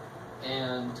universe,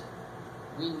 and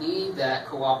we need that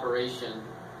cooperation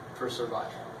for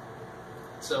survival.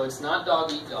 So it's not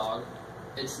dog eat dog,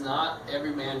 it's not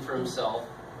every man for himself,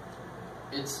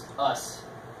 it's us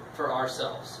for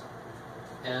ourselves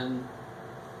and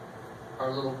our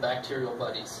little bacterial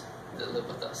buddies that live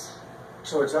with us.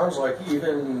 So it sounds like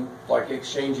even like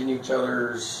exchanging each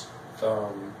other's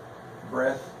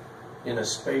breath in a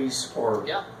space, or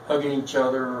hugging each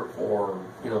other, or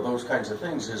those kinds of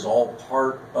things is all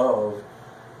part of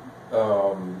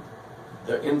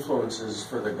the influences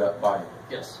for the gut biome.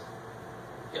 Yes.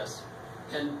 Yes.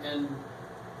 And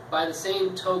by the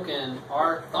same token,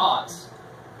 our thoughts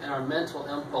and our mental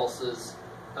impulses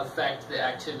affect the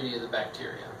activity of the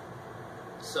bacteria.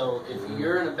 So if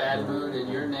you're in a bad mood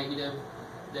and you're negative,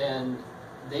 then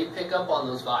they pick up on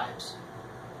those vibes.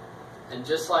 And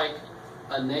just like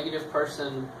a negative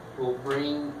person will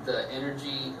bring the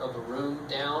energy of a room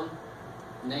down,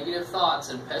 negative thoughts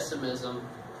and pessimism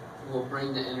will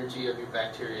bring the energy of your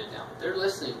bacteria down. They're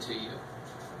listening to you.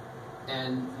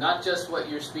 And not just what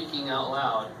you're speaking out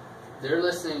loud, they're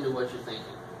listening to what you're thinking.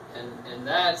 And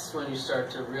that's when you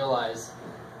start to realize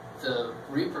the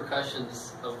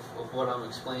repercussions of what I'm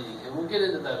explaining. And we'll get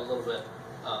into that a little bit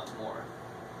more.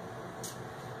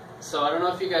 So I don't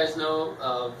know if you guys know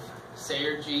of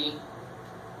Sayer G.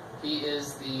 He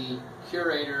is the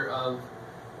curator of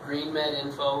Green Med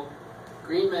Info.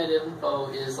 Green Med Info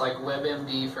is like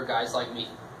WebMD for guys like me.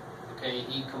 Okay,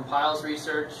 he compiles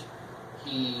research,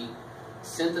 he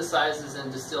synthesizes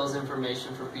and distills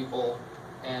information for people,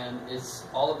 and it's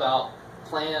all about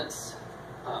plants,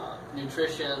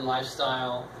 nutrition,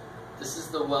 lifestyle. This is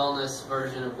the wellness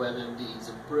version of WebMD. He's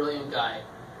a brilliant guy.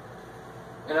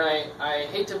 And I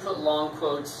hate to put long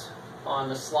quotes on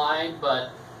the slide,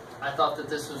 but I thought that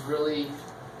this was really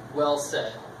well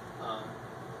said.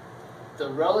 The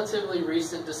relatively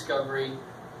recent discovery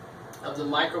of the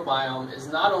microbiome is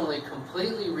not only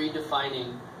completely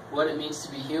redefining what it means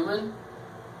to be human,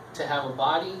 to have a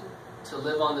body, to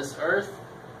live on this earth,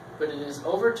 but it is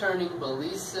overturning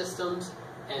belief systems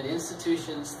and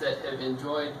institutions that have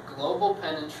enjoyed global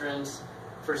penetrance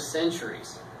for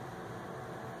centuries.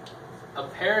 A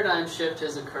paradigm shift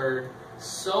has occurred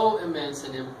so immense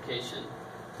in implication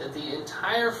that the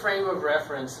entire frame of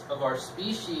reference of our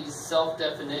species'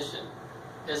 self-definition,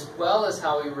 as well as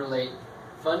how we relate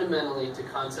fundamentally to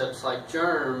concepts like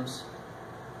germs,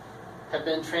 have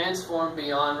been transformed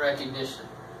beyond recognition.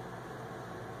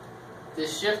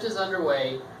 This shift is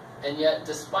underway, and yet,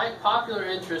 despite popular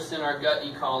interest in our gut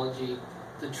ecology,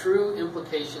 the true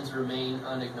implications remain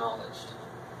unacknowledged.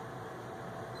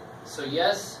 So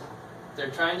yes,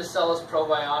 they're trying to sell us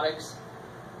probiotics,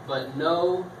 but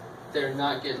no, they're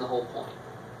not getting the whole point.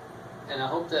 And I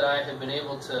hope that I have been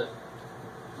able to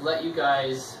let you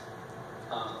guys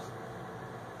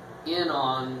in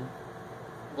on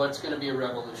what's going to be a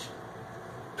revolution.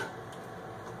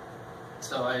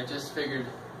 So I just figured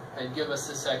I'd give us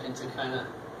a second to kind of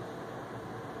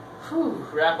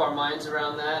wrap our minds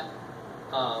around that.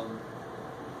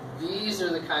 These are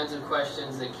the kinds of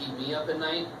questions that keep me up at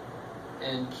night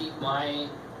and keep my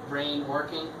brain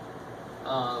working.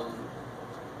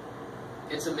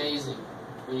 It's amazing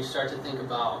when you start to think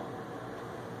about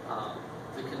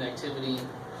the connectivity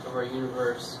of our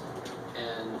universe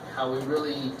and how we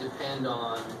really depend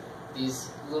on these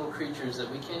little creatures that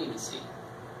we can't even see.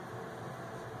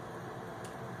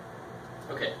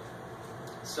 Okay,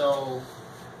 so...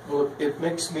 Well, it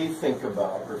makes me think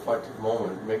about, reflective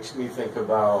moment, it makes me think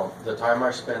about the time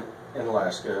I spent in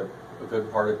Alaska, a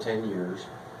good part of 10 years,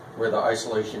 where the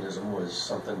isolationism was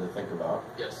something to think about.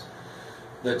 Yes.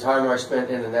 The time I spent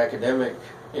in an academic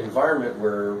environment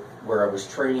where I was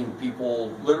training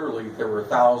people, literally there were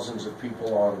thousands of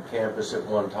people on campus at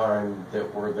one time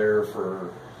that were there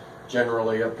for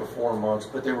generally up to 4 months,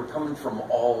 but they were coming from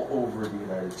all over the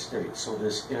United States, so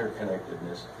this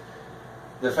interconnectedness.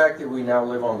 The fact that we now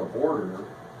live on the border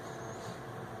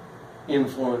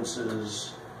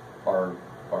influences our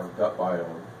gut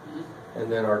biome,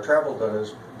 and then our travel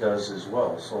does as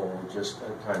well. So just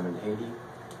spent time in Haiti,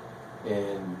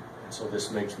 and so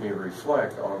this makes me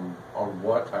reflect on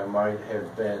what I might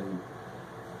have been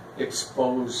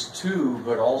exposed to,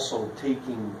 but also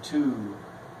taking to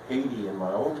Haiti in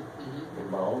my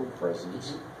own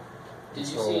presence. Did you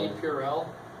see any Purell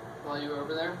while you were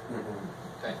over there?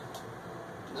 Okay.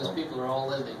 Those people are all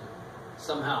living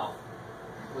somehow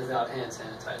without hand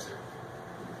sanitizer.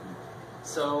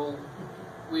 So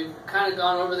we've kind of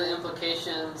gone over the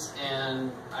implications, and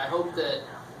I hope that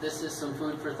this is some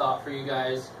food for thought for you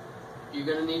guys. You're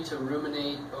going to need to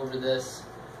ruminate over this.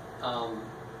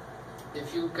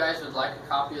 If you guys would like a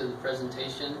copy of the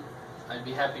presentation, I'd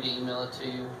be happy to email it to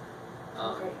you.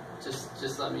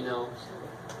 Just let me know.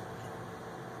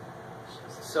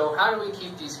 So how do we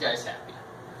keep these guys happy?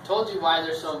 I told you why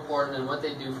they're so important and what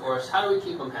they do for us. How do we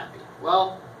keep them happy?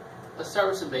 Well, let's start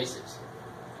with some basics.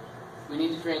 We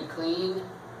need to drink clean,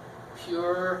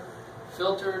 pure,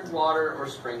 filtered water or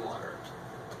spring water.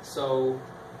 So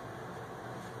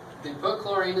they put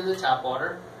chlorine in the tap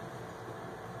water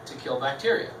to kill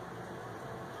bacteria.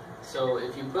 So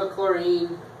if you put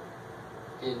chlorine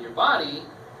in your body,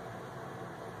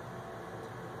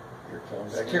 you're killing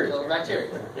it's going to bacteria. kill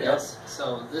bacteria. Yes.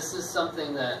 So this is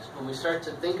something that when we start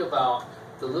to think about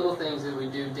the little things that we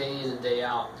do day in and day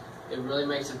out, it really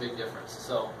makes a big difference.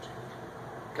 So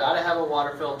got to have a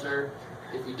water filter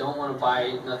if you don't want to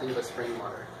buy nothing but spring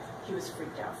water. He was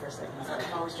freaked out for a second. He's like,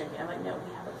 I'm always drinking. I'm like, no,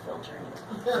 we have a filter. And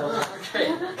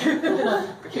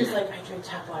Okay. he's like, I drink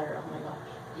tap water. Oh my gosh.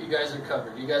 You guys are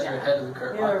covered. You guys are ahead of the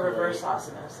curve. We have a reverse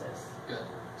osmosis. Good.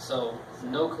 So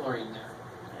no chlorine there.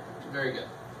 Yeah. Very good.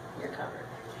 You're covered.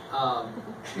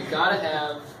 You got to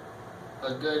have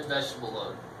a good vegetable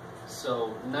load.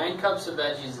 So 9 cups of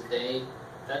veggies a day.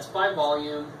 That's by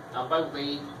volume, not by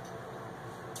weight.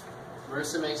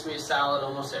 Marissa makes me a salad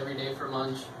almost every day for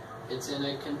lunch. It's in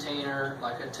a container,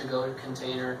 like a to-go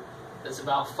container, that's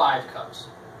about 5 cups.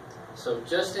 So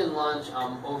just in lunch,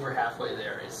 I'm over halfway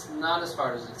there. It's not as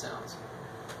hard as it sounds.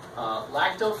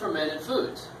 Lacto-fermented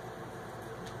foods.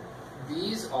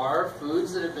 These are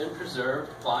foods that have been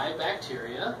preserved by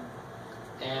bacteria,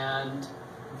 and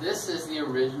this is the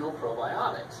original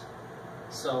probiotics.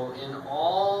 So in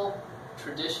all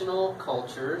traditional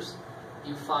cultures,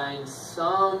 you find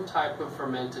some type of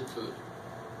fermented food.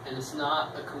 And it's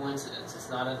not a coincidence, it's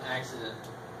not an accident.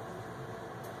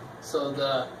 So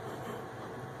the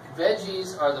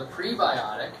veggies are the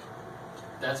prebiotic,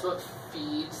 that's what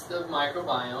feeds the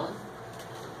microbiome.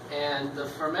 And the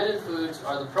fermented foods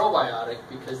are the probiotic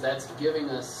because that's giving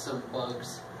us some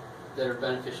bugs that are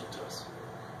beneficial to us.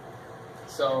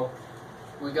 So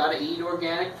we got to eat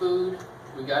organic food.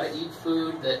 We got to eat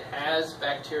food that has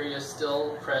bacteria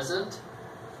still present.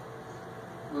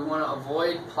 We want to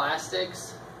avoid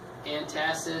plastics,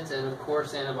 antacids, and of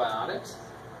course antibiotics.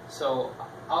 So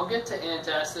I'll get to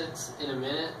antacids in a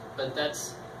minute, but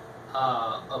that's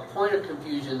a point of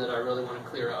confusion that I really want to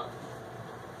clear up.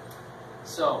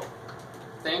 So,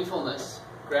 thankfulness,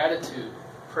 gratitude,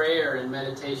 prayer, and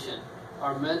meditation,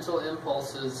 our mental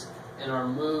impulses and our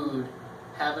mood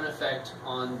have an effect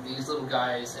on these little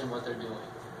guys and what they're doing.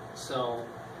 So,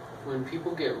 when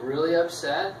people get really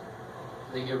upset,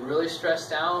 they get really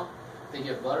stressed out, they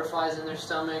get butterflies in their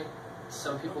stomach,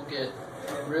 some people get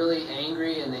really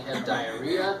angry and they have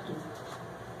diarrhea,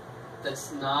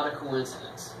 that's not a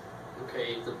coincidence.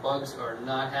 Okay, the bugs are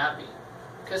not happy.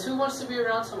 Because who wants to be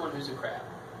around someone who's a crab?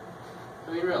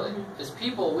 I mean, really, as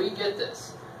people, we get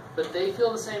this, but they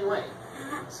feel the same way.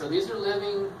 So these are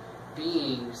living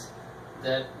beings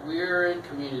that we're in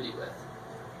community with.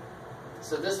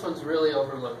 So this one's really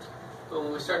overlooked. But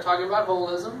when we start talking about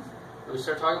holism, when we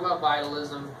start talking about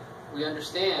vitalism, we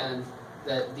understand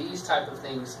that these type of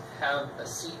things have a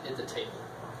seat at the table.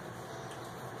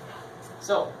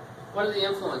 So, what are the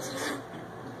influences?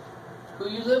 Who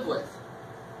you live with.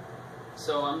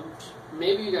 So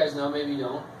maybe you guys know, maybe you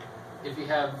don't. If you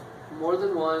have more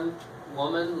than one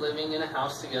woman living in a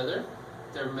house together,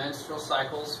 their menstrual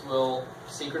cycles will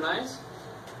synchronize.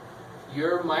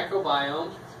 Your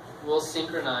microbiome will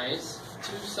synchronize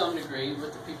to some degree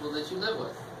with the people that you live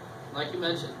with. Like you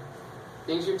mentioned,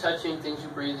 things you're touching, things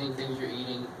you're breathing, things you're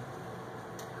eating,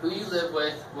 who you live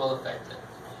with will affect it.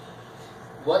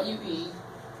 What you eat,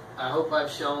 I hope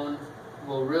I've shown,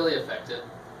 will really affect it.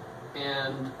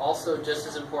 And also, just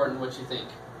as important, what you think.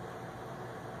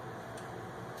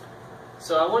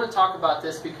 So I want to talk about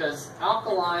this because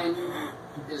alkaline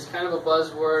is kind of a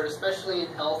buzzword, especially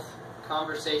in health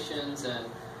conversations, and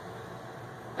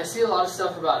I see a lot of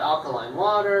stuff about alkaline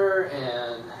water,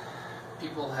 and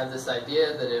people have this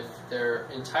idea that if their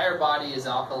entire body is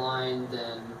alkaline,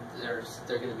 then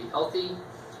they're going to be healthy.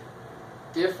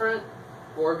 Different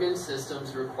organ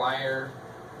systems require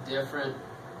different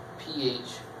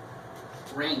pH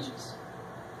ranges.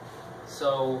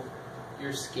 So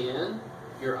your skin,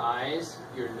 your eyes,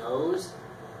 your nose,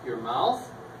 your mouth,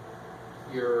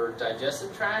 your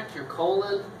digestive tract, your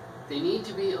colon, they need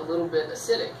to be a little bit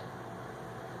acidic.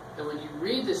 And when you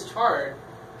read this chart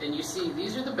and you see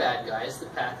these are the bad guys, the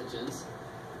pathogens,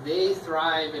 they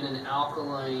thrive in an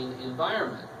alkaline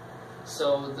environment.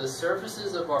 So the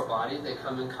surfaces of our body that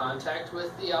come in contact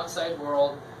with the outside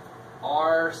world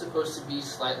are supposed to be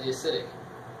slightly acidic.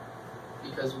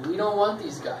 Because we don't want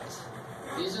these guys.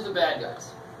 These are the bad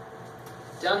guys.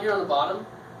 Down here on the bottom,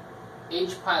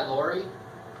 H. pylori.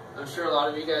 I'm sure a lot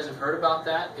of you guys have heard about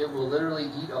that. It will literally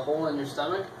eat a hole in your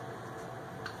stomach.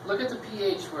 Look at the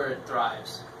pH where it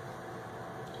thrives.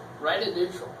 Right at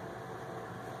neutral.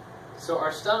 So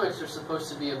our stomachs are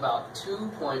supposed to be about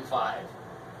 2.5.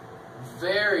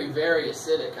 Very, very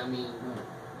acidic. I mean,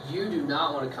 you do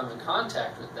not want to come in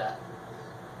contact with that.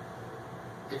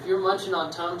 If you're munching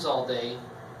on Tums all day,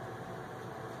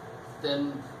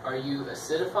 then are you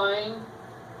acidifying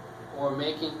or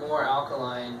making more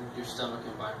alkaline your stomach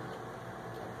environment?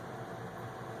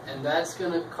 And that's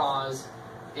going to cause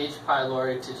H.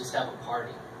 pylori to just have a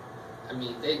party. I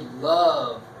mean, they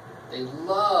love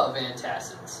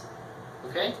antacids.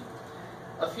 Okay?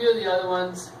 A few of the other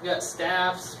ones, we got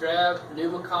staph, strep,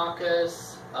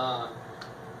 pneumococcus,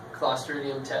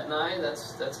 Clostridium tetani,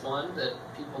 that's one that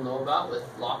people know about with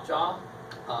lockjaw,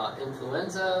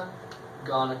 influenza,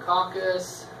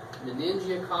 gonococcus,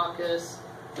 meningiococcus,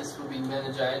 this would be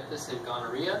meningitis and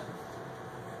gonorrhea.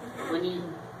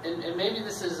 And maybe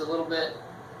this is a little bit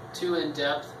too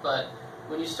in-depth, but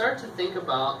when you start to think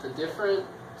about the different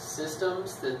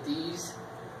systems that these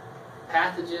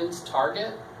pathogens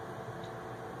target,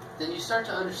 then you start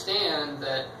to understand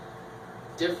that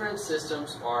different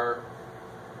systems are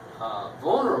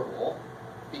vulnerable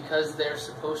because they're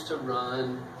supposed to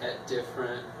run at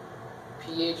different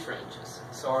pH ranges.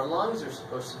 So our lungs are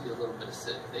supposed to be a little bit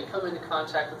acidic. They come into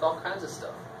contact with all kinds of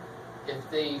stuff. If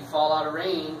they fall out of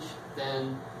range,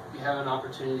 then you have an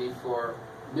opportunity for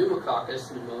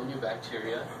pneumococcus, pneumonia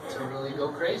bacteria, to really go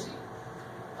crazy.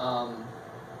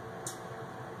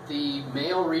 The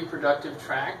male reproductive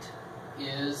tract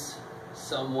is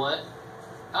somewhat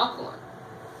alkaline.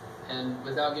 And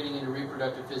without getting into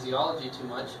reproductive physiology too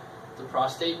much, the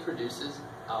prostate produces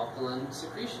alkaline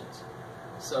secretions.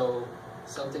 So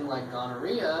something like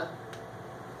gonorrhea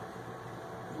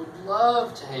would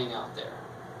love to hang out there.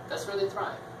 That's where they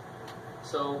thrive.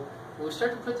 So when we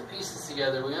start to put the pieces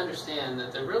together, we understand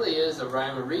that there really is a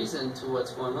rhyme or reason to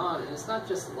what's going on, and it's not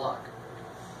just luck.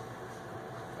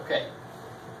 Okay,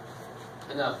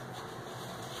 enough.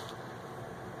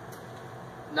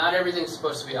 Not everything's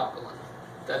supposed to be alkaline.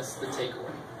 That's the takeaway.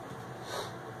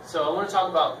 So I want to talk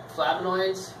about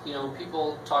flavonoids. You know,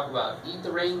 people talk about eat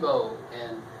the rainbow,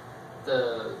 and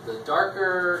the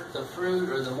darker the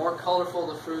fruit or the more colorful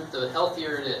the fruit, the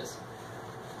healthier it is.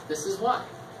 This is why.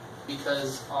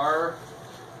 Because our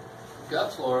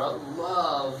gut flora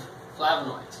love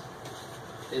flavonoids.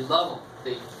 They love them.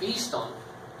 They feast on them.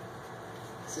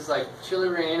 This is like chili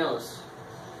rellenos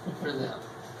for them.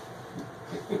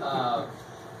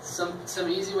 Some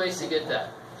easy ways to get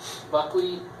that.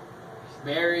 Buckwheat,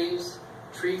 berries,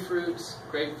 tree fruits,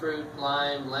 grapefruit,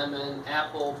 lime, lemon,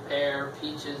 apple, pear,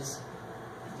 peaches,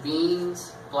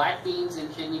 beans, black beans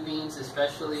and kidney beans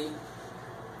especially,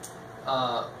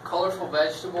 colorful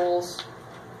vegetables,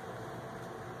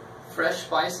 fresh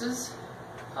spices,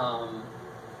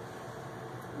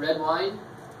 red wine,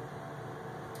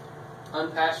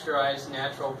 unpasteurized,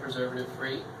 natural,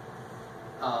 preservative-free,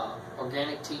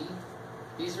 organic tea.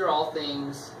 These are all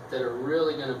things that are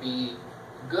really going to be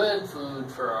good food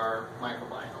for our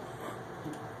microbiome.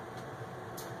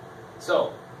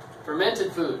 So,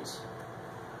 fermented foods.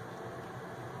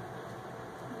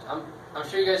 I'm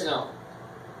sure you guys know.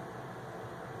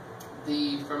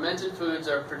 The fermented foods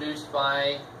are produced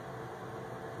by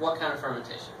what kind of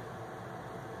fermentation?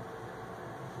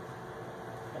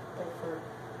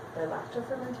 By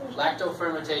lactofermentation?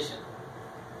 Lactofermentation.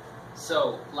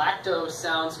 So, lactose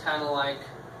sounds kind of like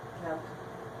Milk.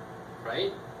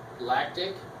 Right?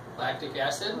 Lactic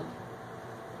acid.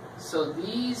 So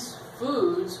these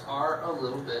foods are a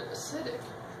little bit acidic.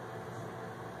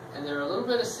 And they're a little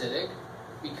bit acidic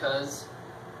because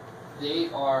they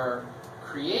are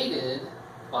created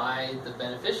by the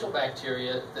beneficial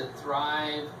bacteria that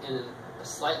thrive in a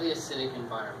slightly acidic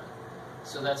environment.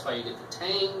 So that's why you get the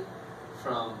tang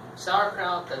from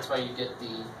sauerkraut, that's why you get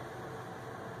the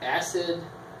acid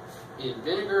in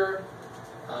vinegar.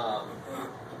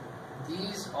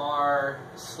 These are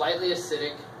slightly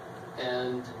acidic,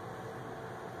 and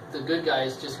the good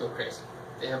guys just go crazy.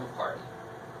 They have a party.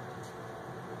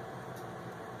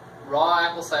 Raw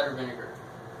apple cider vinegar,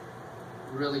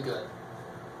 really good.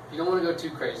 You don't want to go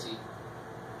too crazy,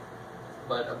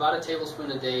 but about a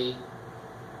tablespoon a day,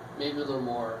 maybe a little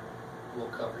more, will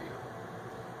cover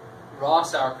you. Raw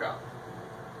sauerkraut,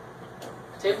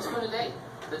 a tablespoon a day.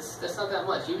 That's not that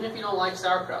much. Even if you don't like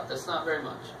sauerkraut, that's not very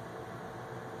much.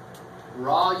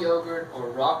 Raw yogurt or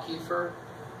raw kefir,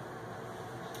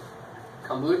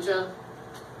 kombucha.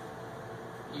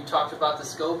 You talked about the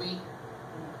SCOBY.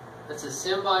 That's a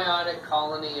symbiotic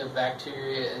colony of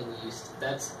bacteria and yeast.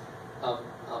 That's a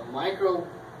micro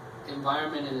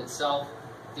environment in itself.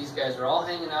 These guys are all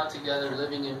hanging out together,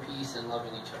 living in peace and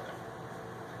loving each other.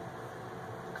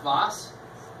 Kvass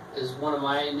is one of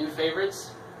my new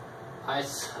favorites. I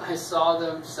saw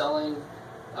them selling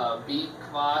beet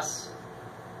kvass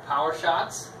power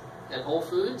shots at Whole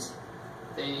Foods.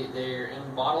 They're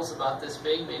in bottles about this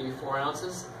big, maybe 4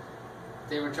 ounces.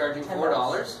 They were charging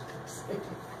 $4.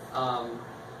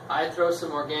 I throw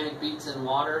some organic beets in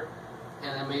water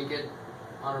and I make it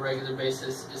on a regular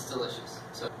basis. It's delicious.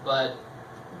 But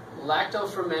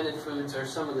lacto-fermented foods are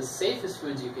some of the safest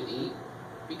foods you can eat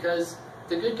because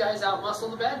the good guys outmuscle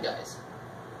the bad guys.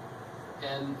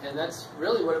 And that's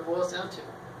really what it boils down to.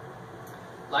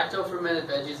 Lacto-fermented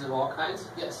veggies of all kinds,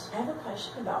 yes? I have a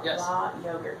question about Yes. raw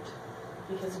yogurt,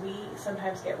 because we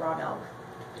sometimes get raw milk.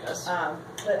 Yes.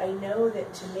 But I know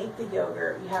that to make the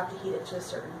yogurt, you have to heat it to a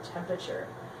certain temperature.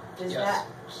 Does Yes. that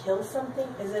kill something?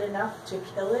 Is it enough to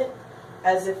kill it?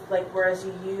 As if, like, whereas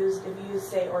if you use,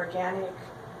 say, organic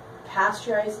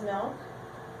pasteurized milk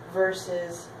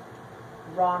versus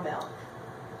raw milk.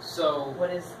 So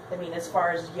What is, I mean, as far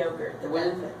as yogurt, the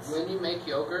benefits? when you make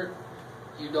yogurt,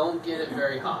 you don't get it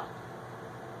very hot.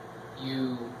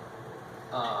 You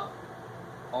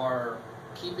are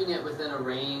keeping it within a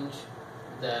range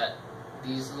that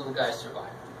these little guys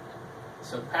survive.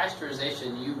 So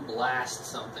pasteurization, you blast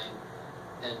something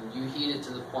and you heat it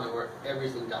to the point where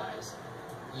everything dies.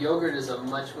 Yogurt is a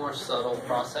much more subtle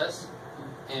process,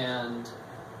 and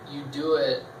you do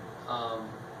it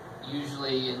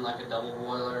usually in like a double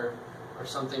boiler or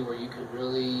something where you can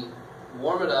really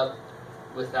warm it up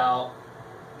without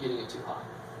getting it too hot.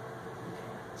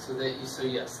 So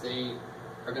yes, they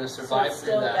are going to survive so it's through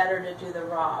still that. better to do the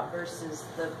raw versus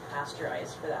the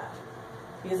pasteurized for that.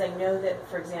 Because I know that,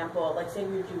 for example, like say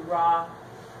we do raw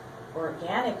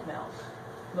organic milk,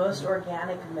 most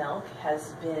organic milk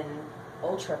has been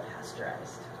ultra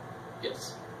pasteurized.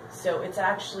 Yes. So it's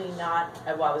actually not,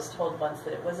 well, I was told once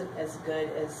that it wasn't as good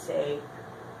as, say,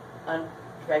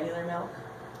 regular milk.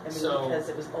 I mean, So, because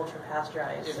it was ultra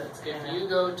pasteurized. If, So it's if kinda, you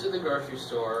go to the grocery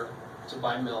store to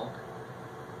buy milk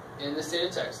in the state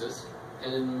of Texas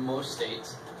and in most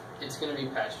states, it's going to be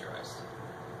pasteurized.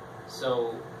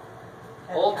 So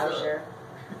I have a cow ultra share.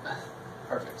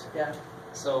 perfect. Yeah.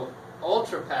 So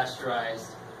ultra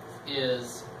pasteurized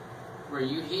is where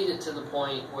you heat it to the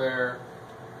point where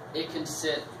it can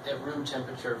sit at room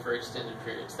temperature for extended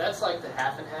periods. That's like the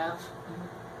half and half.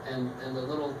 And the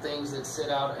little things that sit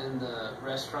out in the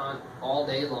restaurant all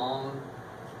day long,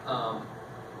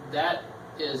 that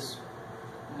is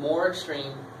more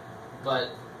extreme. But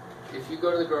if you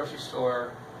go to the grocery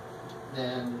store,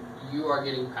 then you are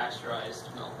getting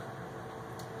pasteurized milk.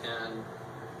 And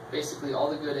basically all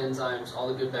the good enzymes, all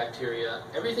the good bacteria,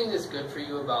 everything that's good for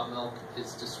you about milk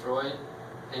is destroyed,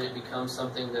 and it becomes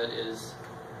something that is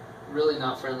really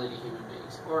not friendly to human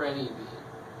beings, or any being,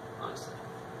 honestly.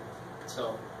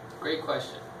 So, great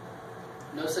question.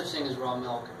 No such thing as raw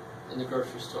milk in the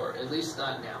grocery store, at least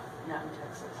not now. Not in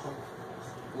Texas.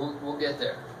 We'll get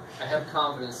there. I have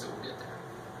confidence that we'll get there.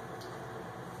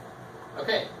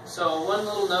 Okay, so one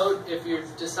little note, if you're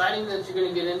deciding that you're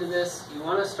going to get into this, you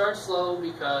want to start slow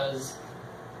because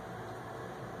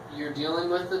you're dealing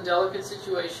with a delicate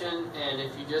situation, and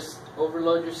if you just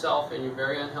overload yourself and you're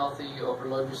very unhealthy, you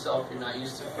overload yourself, you're not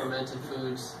used to fermented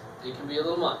foods, it can be a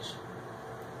little much.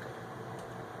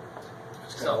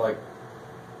 It's kind of like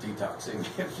detoxing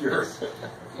if you're...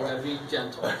 You got to be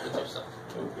gentle with yourself.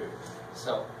 Okay.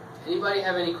 So, anybody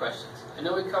have any questions? I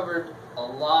know we covered a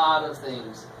lot of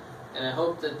things, and I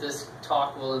hope that this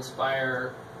talk will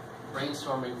inspire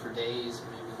brainstorming for days,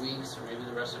 maybe weeks, or maybe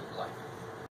the rest of your life.